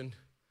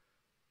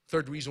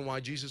reason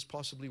why Jesus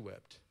possibly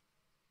wept.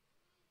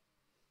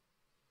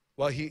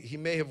 Well, he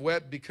may have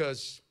wept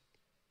because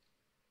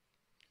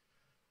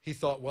he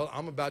thought, well,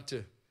 I'm about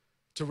to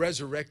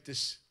resurrect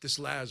this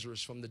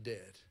Lazarus from the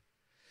dead.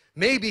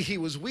 Maybe he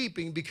was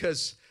weeping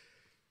because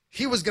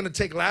he was going to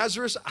take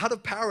Lazarus out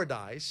of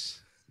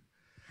paradise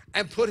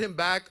and put him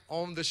back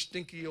on the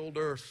stinky old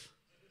earth.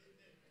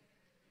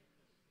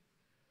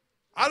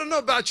 I don't know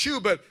about you,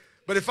 but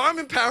if I'm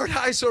in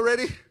paradise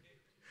already,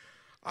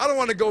 I don't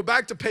want to go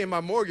back to pay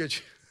my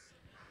mortgage.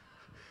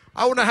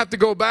 I want to have to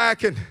go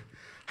back and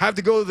have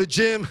to go to the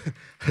gym.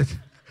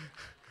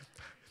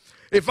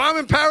 If I'm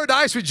in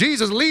paradise with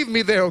Jesus, leave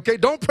me there, okay?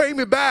 Don't pay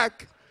me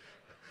back.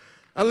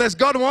 Unless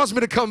God wants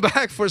me to come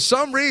back for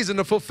some reason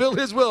to fulfill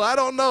His will. I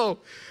don't know.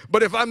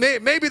 But if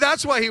maybe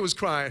that's why he was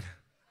crying.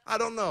 I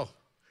don't know.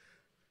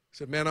 He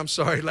said, man, I'm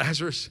sorry,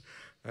 Lazarus.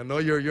 I know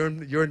you're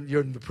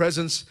in the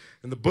presence,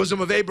 in the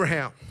bosom of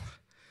Abraham,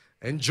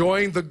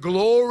 enjoying the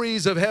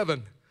glories of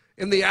heaven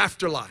in the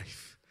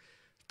afterlife.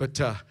 But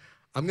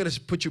I'm going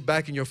to put you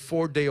back in your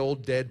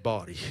 4-day-old dead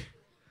body.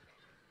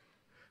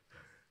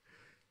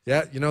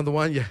 Yeah, you know the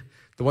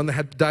one that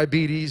had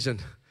diabetes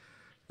and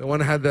the one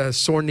that had the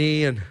sore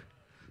knee and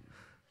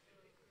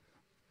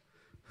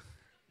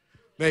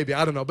maybe,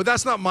 I don't know. But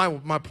that's not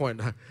my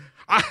point.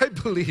 I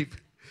believe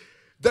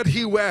that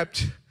he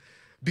wept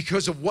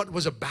because of what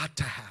was about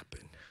to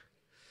happen,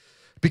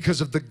 because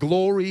of the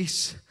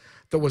glories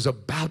that was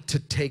about to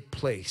take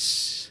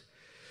place.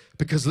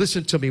 Because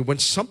listen to me, when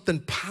something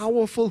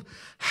powerful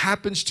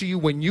happens to you,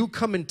 when you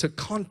come into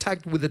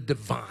contact with the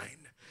divine,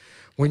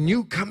 when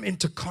you come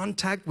into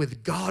contact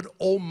with God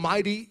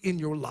Almighty in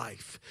your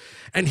life,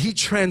 and He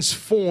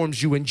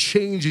transforms you and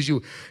changes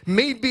you.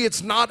 Maybe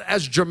it's not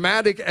as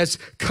dramatic as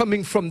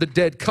coming from the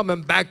dead,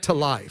 coming back to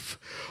life.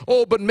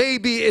 Oh, but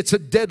maybe it's a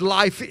dead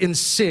life in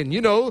sin.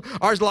 You know,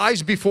 our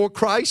lives before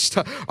Christ,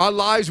 our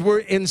lives were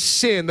in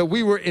sin. That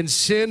we were in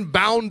sin,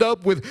 bound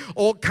up with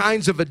all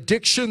kinds of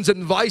addictions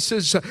and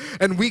vices.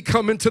 And we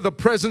come into the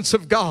presence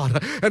of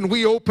God and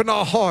we open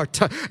our heart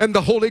and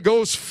the Holy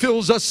Ghost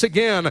fills us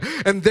again.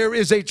 And there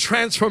is a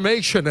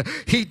transformation.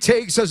 He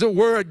takes, as it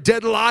were, a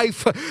dead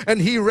life and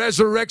He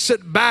resurrects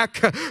it back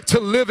to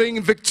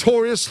living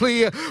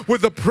victoriously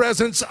with the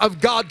presence of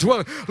God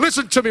dwelling.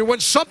 Listen to me, when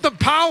something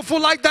powerful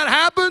like that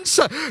happens,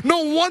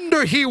 no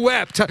wonder he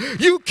wept.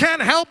 You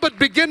can't help but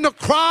begin to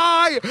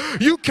cry.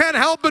 You can't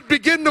help but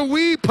begin to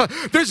weep.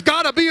 There's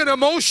got to be an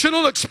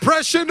emotional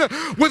expression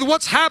with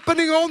what's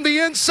happening on the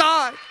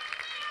inside.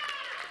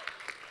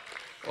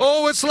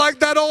 Oh, it's like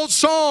that old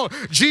song,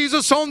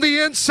 Jesus on the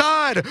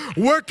inside,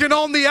 working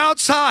on the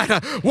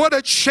outside. What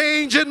a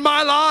change in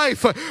my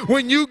life.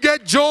 When you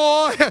get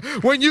joy,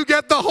 when you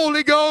get the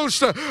Holy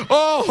Ghost,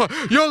 oh,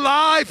 your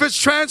life is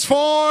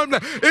transformed.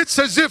 It's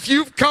as if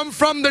you've come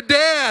from the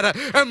dead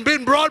and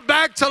been brought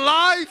back to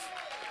life.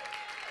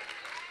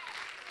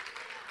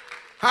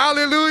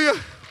 Hallelujah.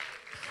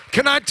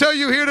 Can I tell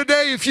you here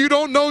today, if you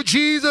don't know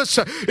Jesus,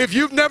 if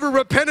you've never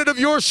repented of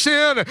your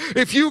sin,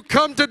 if you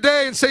come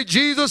today and say,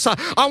 Jesus,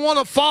 I want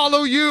to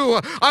follow you,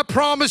 I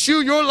promise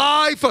you your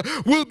life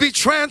will be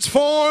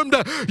transformed.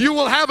 You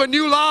will have a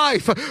new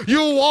life.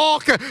 You'll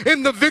walk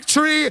in the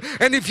victory.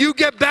 And if you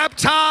get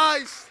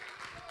baptized,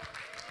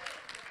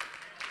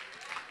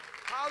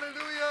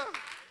 hallelujah.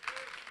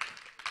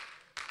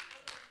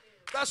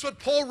 That's what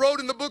Paul wrote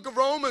in the book of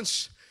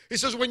Romans. He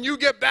says, when you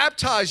get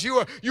baptized,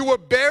 you were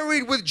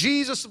buried with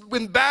Jesus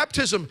in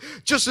baptism,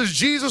 just as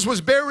Jesus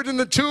was buried in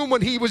the tomb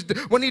when he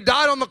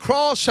died on the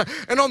cross,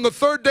 and on the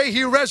third day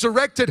he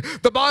resurrected.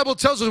 The Bible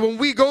tells us when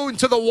we go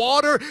into the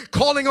water,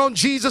 calling on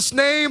Jesus'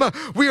 name,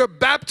 we are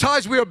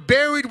baptized, we are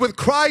buried with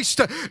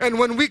Christ, and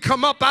when we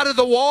come up out of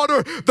the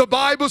water, the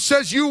Bible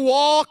says you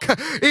walk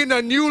in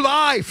a new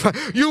life.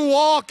 You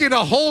walk in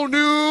a whole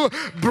new,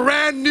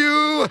 brand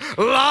new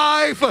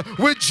life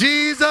with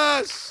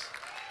Jesus.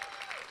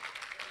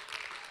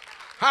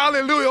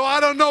 Hallelujah. I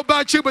don't know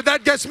about you, but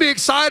that gets me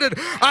excited.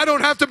 I don't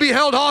have to be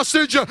held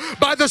hostage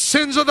by the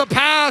sins of the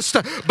past,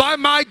 by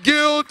my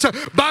guilt,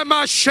 by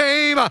my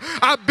shame.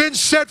 I've been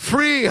set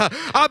free.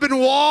 I've been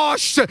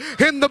washed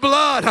in the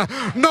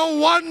blood. No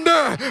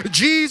wonder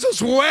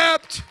Jesus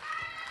wept.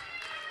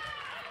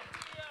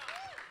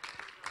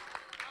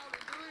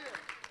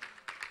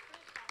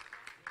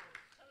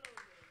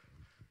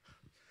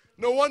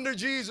 No wonder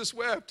Jesus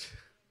wept.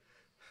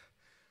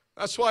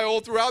 That's why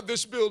all throughout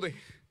this building,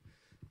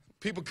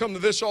 people come to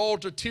this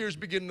altar, tears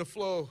begin to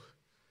flow.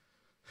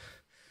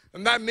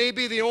 And that may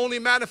be the only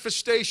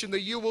manifestation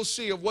that you will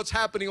see of what's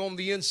happening on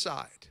the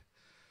inside,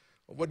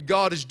 of what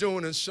God is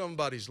doing in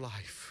somebody's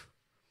life.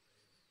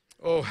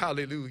 Oh,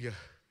 hallelujah.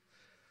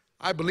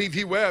 I believe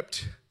he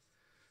wept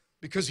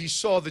because he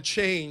saw the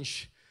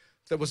change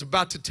that was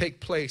about to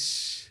take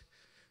place,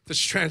 this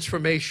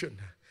transformation.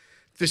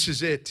 This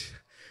is it.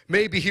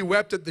 Maybe he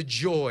wept at the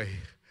joy.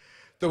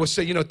 That was,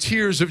 say,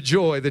 tears of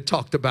joy that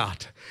talked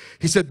about.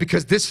 He said,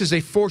 because this is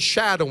a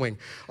foreshadowing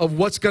of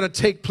what's going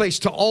to take place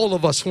to all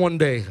of us one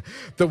day.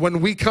 That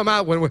when we come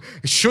out,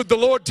 should the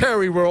Lord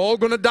tarry, we're all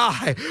going to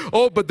die.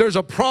 Oh, but there's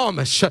a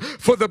promise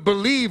for the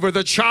believer,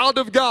 the child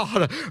of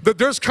God, that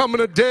there's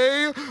coming a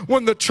day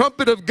when the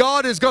trumpet of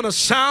God is going to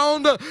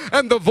sound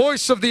and the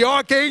voice of the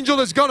archangel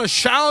is going to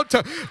shout.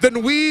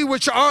 Then we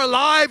which are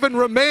alive and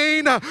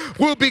remain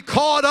will be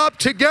caught up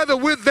together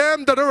with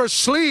them that are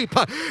asleep.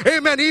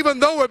 Amen. Even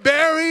though we're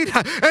buried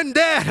and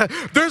dead,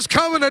 there's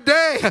coming a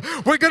day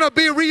we're going to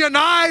be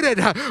reunited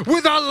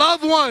with our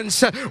loved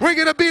ones. We're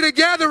going to be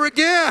together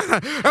again,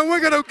 and we're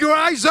going to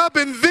rise up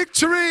in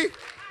victory.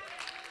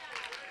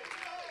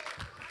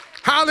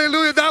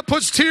 Hallelujah. That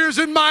puts tears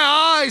in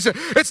my eyes.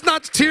 It's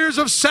not tears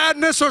of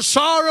sadness or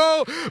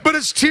sorrow, but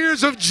it's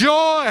tears of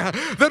joy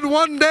that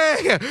one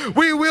day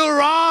we will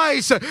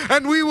rise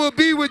and we will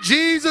be with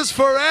Jesus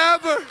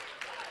forever.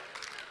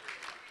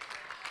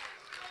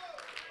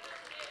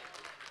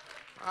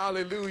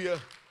 Hallelujah.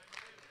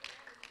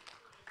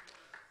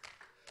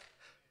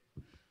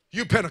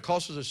 You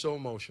Pentecostals are so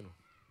emotional.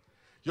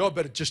 Y'all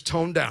better just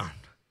tone down.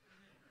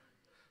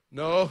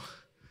 No.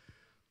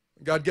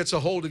 God gets a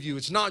hold of you.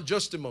 It's not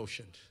just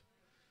emotion.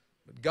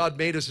 But God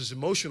made us as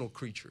emotional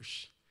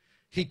creatures.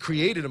 He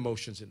created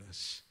emotions in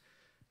us.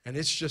 And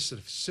it's just a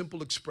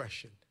simple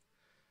expression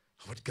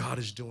of what God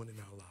is doing in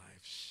our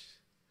lives.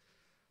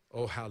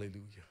 Oh,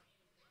 hallelujah.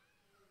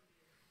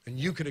 And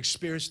you can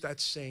experience that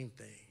same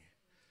thing.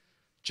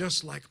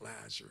 Just like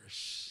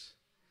Lazarus.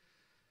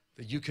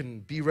 That you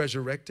can be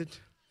resurrected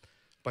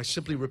by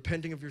simply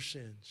repenting of your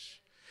sins.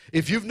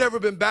 If you've never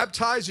been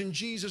baptized in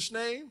Jesus'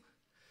 name,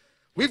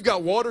 we've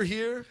got water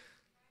here.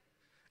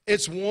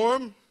 It's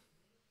warm-ish.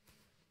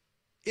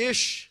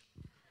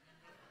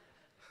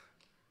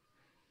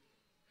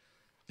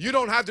 You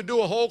don't have to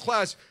do a whole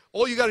class.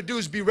 All you got to do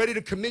is be ready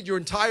to commit your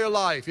entire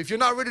life. If you're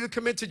not ready to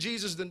commit to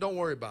Jesus, then don't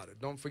worry about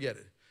it. Don't forget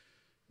it.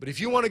 But if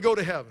you want to go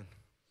to heaven,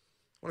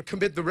 want to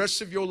commit the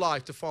rest of your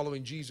life to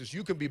following Jesus,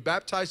 you can be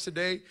baptized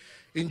today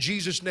in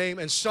Jesus' name.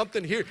 And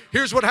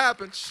here's what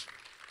happens.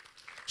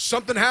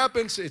 Something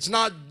happens.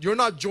 You're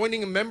not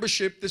joining a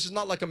membership. This is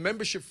not like a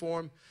membership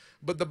form.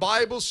 But the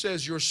Bible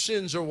says your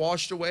sins are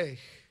washed away.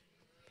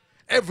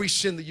 Every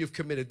sin that you've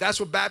committed. That's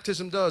what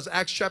baptism does.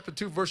 Acts chapter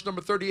 2, verse number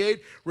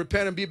 38.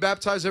 Repent and be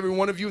baptized, every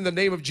one of you, in the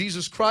name of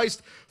Jesus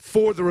Christ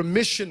for the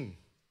remission,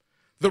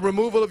 the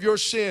removal of your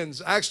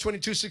sins. Acts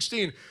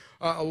 22:16.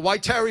 Why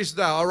tarriest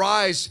thou?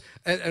 Arise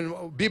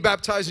and be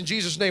baptized in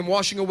Jesus' name,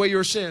 washing away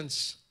your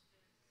sins.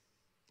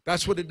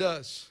 That's what it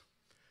does.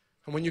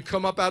 And when you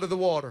come up out of the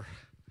water,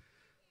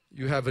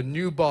 you have a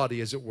new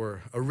body, as it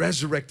were, a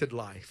resurrected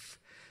life.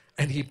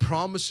 And he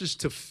promises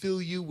to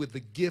fill you with the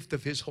gift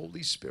of his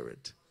Holy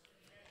Spirit.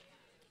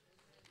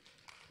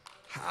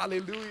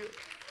 Hallelujah.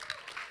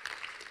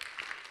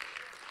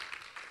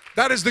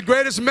 That is the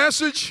greatest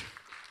message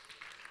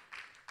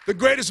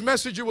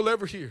you will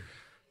ever hear.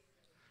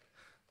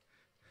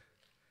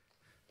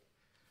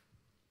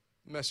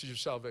 Message of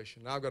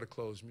salvation. Now I've got to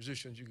close.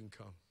 Musicians, you can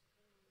come.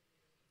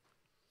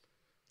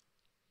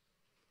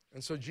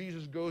 And so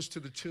Jesus goes to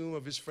the tomb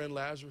of his friend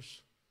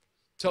Lazarus,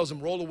 tells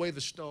him, roll away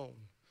the stone.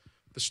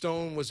 The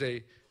stone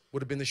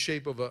would have been the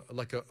shape of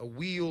a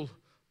wheel,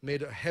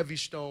 made a heavy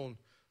stone,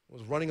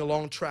 was running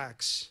along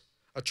tracks,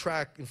 a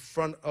track in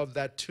front of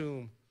that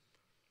tomb.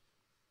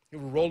 He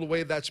would roll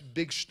away that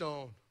big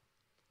stone.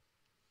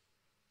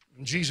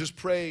 And Jesus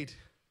prayed,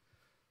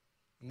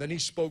 and then he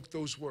spoke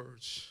those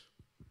words.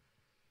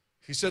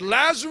 He said,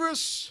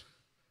 Lazarus,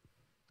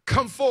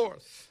 come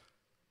forth.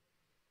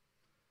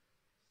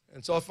 And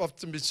it's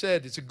often been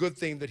said, it's a good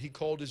thing that he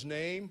called his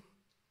name,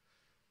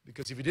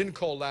 because if he didn't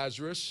call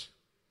Lazarus,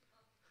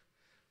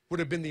 would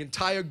have been the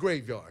entire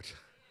graveyard.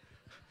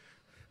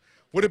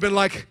 Would have been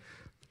like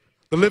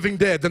the living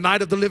dead, the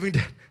night of the living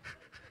dead.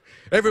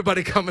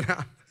 Everybody coming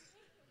out.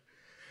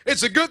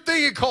 It's a good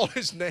thing he called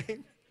his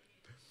name.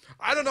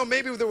 I don't know,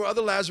 maybe there were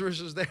other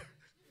Lazaruses there.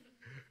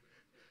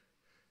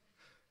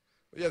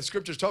 Yeah, the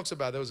scriptures talks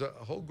about there was a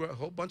whole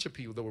bunch of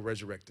people that were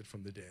resurrected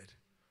from the dead.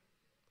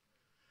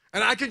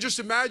 And I can just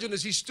imagine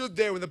as he stood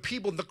there with the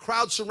people and the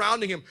crowd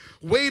surrounding him,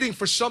 waiting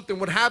for something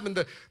would happen.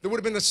 There would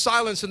have been the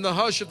silence and the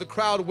hush of the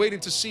crowd waiting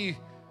to see,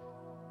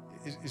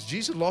 is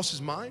Jesus lost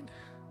his mind?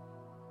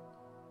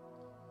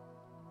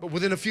 But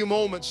within a few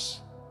moments,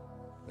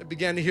 they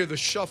began to hear the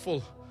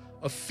shuffle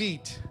of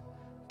feet.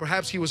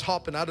 Perhaps he was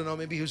hopping, I don't know,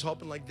 maybe he was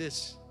hopping like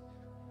this.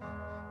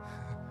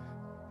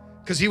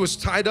 Because he was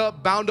tied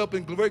up, bound up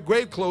in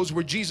grave clothes,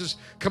 where Jesus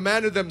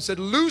commanded them, said,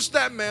 loose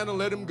that man and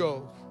let him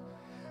go.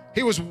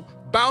 He was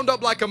bound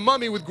up like a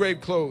mummy with grave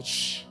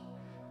clothes.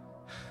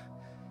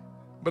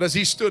 But as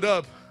he stood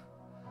up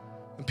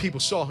and people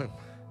saw him,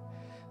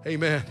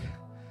 amen,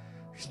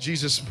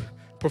 Jesus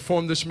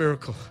performed this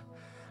miracle.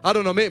 I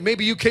don't know,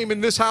 maybe you came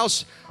in this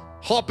house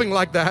hopping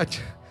like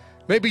that.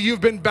 Maybe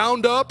you've been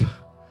bound up.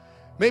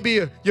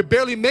 Maybe you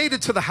barely made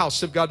it to the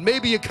house of God.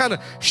 Maybe you kind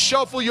of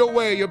shuffle your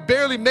way. You're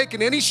barely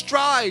making any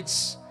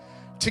strides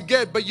to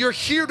get, but you're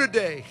here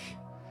today.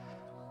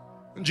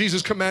 And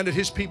Jesus commanded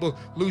his people,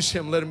 loose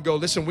him, let him go.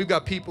 Listen, we've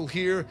got people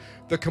here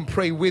that can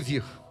pray with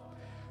you,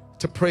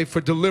 to pray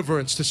for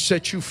deliverance, to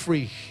set you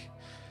free,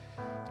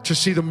 to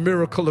see the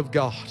miracle of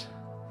God.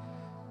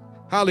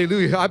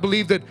 Hallelujah. I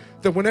believe that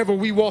whenever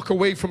we walk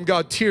away from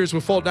God, tears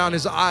will fall down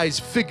his eyes,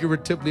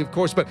 figuratively, of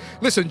course. But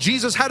listen,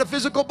 Jesus had a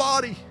physical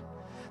body.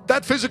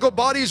 That physical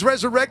body is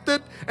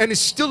resurrected and is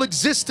still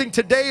existing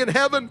today in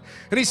heaven.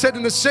 And he said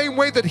in the same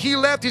way that he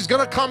left, he's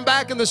going to come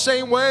back in the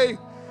same way.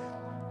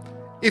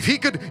 If he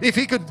could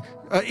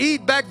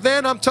eat back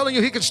then, I'm telling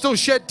you, he could still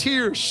shed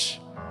tears.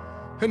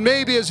 And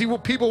maybe as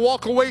people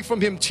walk away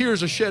from him,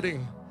 tears are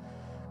shedding.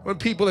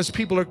 As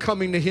people are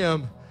coming to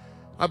him,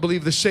 I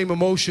believe the same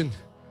emotion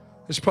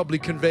is probably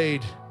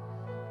conveyed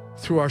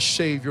through our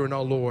Savior and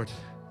our Lord.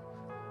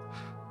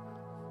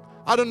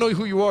 I don't know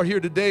who you are here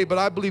today, but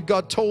I believe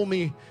God told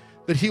me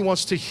that he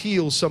wants to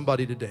heal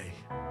somebody today.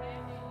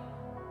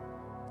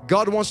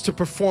 God wants to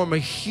perform a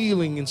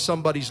healing in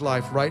somebody's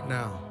life right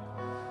now.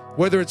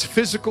 Whether it's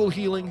physical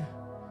healing,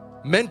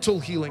 mental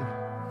healing,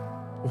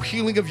 or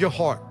healing of your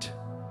heart.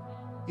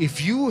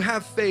 If you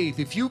have faith,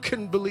 if you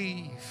can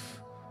believe,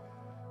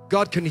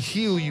 God can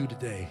heal you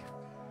today.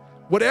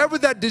 Whatever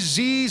that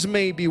disease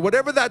may be,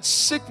 whatever that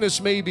sickness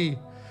may be,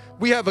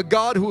 we have a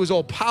God who is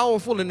all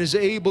powerful and is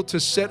able to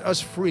set us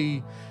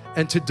free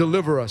and to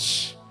deliver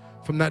us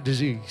from that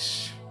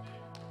disease.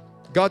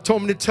 God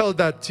told me to tell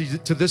that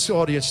to this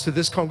audience, to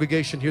this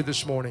congregation here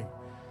this morning,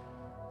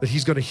 that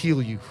he's going to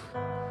heal you.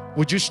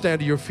 Would you stand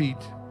to your feet?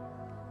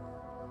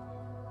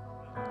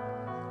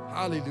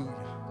 Hallelujah.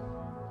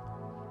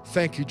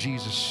 Thank you,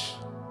 Jesus.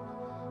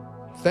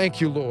 Thank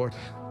you, Lord.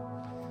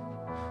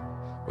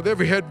 With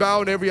every head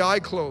bowed and every eye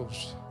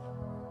closed,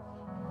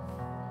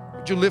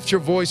 would you lift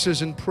your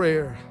voices in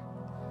prayer?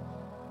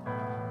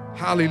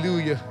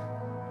 Hallelujah.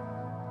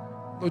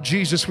 Lord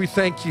Jesus, we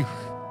thank you.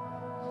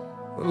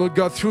 Lord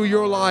God, through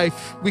your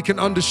life, we can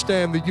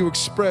understand that you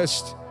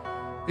expressed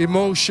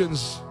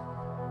emotions.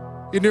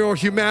 In your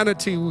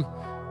humanity,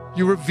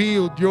 you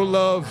revealed your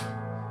love,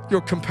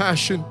 your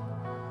compassion,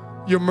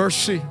 your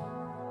mercy,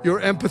 your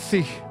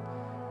empathy.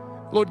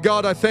 Lord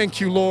God, I thank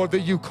you, Lord,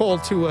 that you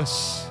called to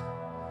us,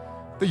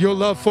 that your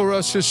love for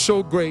us is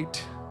so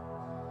great.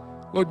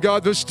 Lord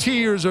God, those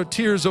tears are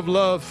tears of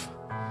love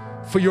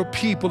for your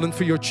people and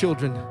for your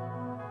children.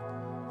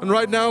 And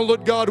right now,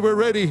 Lord God, we're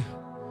ready.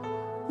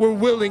 We're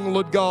willing,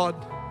 Lord God,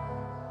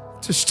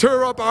 to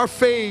stir up our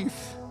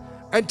faith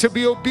and to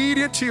be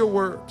obedient to your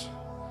word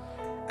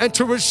and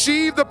to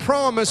receive the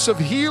promise of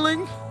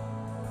healing,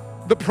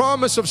 the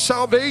promise of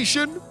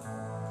salvation,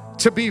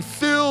 to be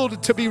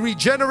filled, to be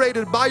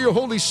regenerated by your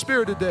Holy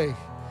Spirit today.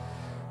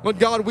 Lord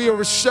God, we are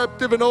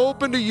receptive and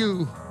open to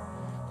you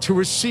to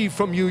receive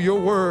from you your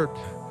word,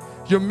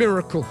 your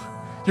miracle,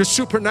 your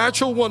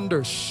supernatural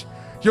wonders,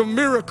 your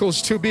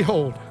miracles to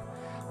behold.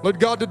 Lord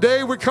God,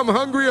 today we come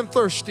hungry and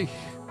thirsty,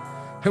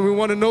 and we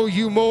want to know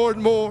you more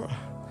and more,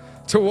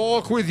 to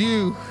walk with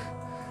you,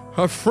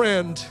 our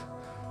friend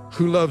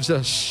who loves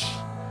us.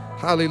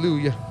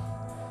 Hallelujah.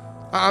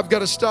 I've got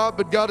to stop,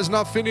 but God is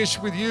not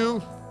finished with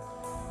you,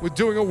 with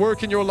doing a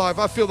work in your life.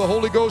 I feel the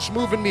Holy Ghost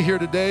moving me here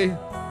today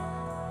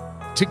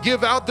to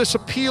give out this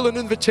appeal and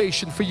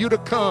invitation for you to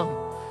come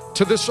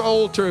to this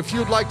altar. If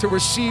you'd like to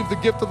receive the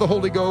gift of the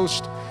Holy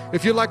Ghost,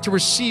 if you'd like to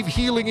receive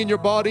healing in your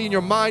body, in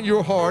your mind,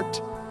 your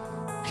heart,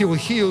 he will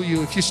heal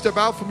you. If you step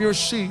out from your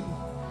seat,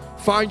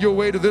 find your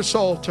way to this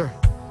altar.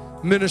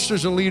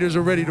 Ministers and leaders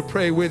are ready to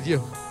pray with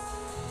you.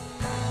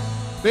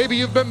 Maybe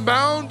you've been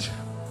bound.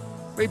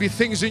 Maybe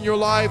things in your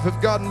life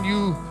have gotten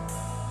you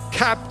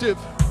captive.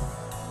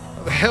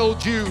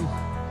 held you,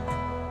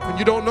 and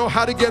you don't know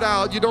how to get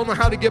out, you don't know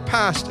how to get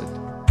past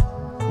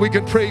it, we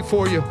can pray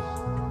for you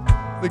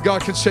that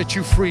God can set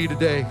you free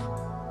today.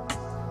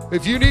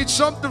 If you need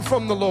something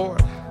from the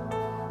Lord,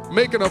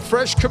 making a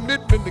fresh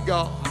commitment to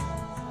God,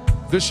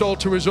 this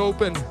altar is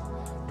open,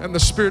 and the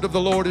Spirit of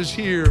the Lord is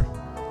here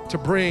to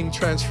bring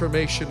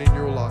transformation in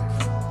your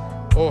life.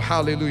 Oh,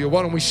 hallelujah.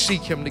 Why don't we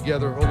seek Him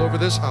together all over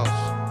this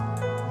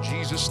house? In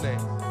Jesus' name.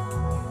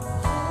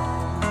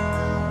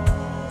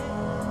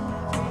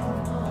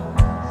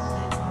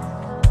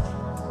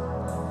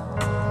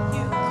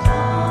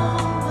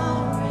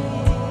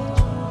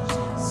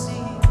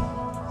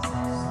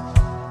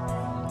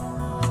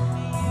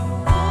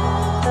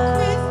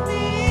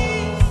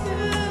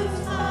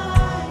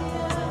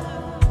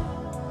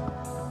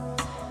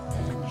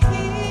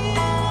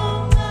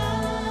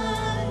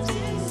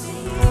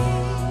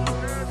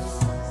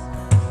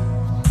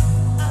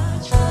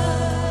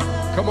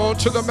 Come on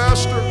to the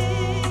Master.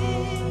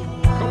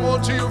 Come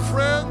on to your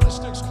friend that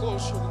sticks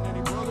closer than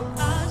any brother.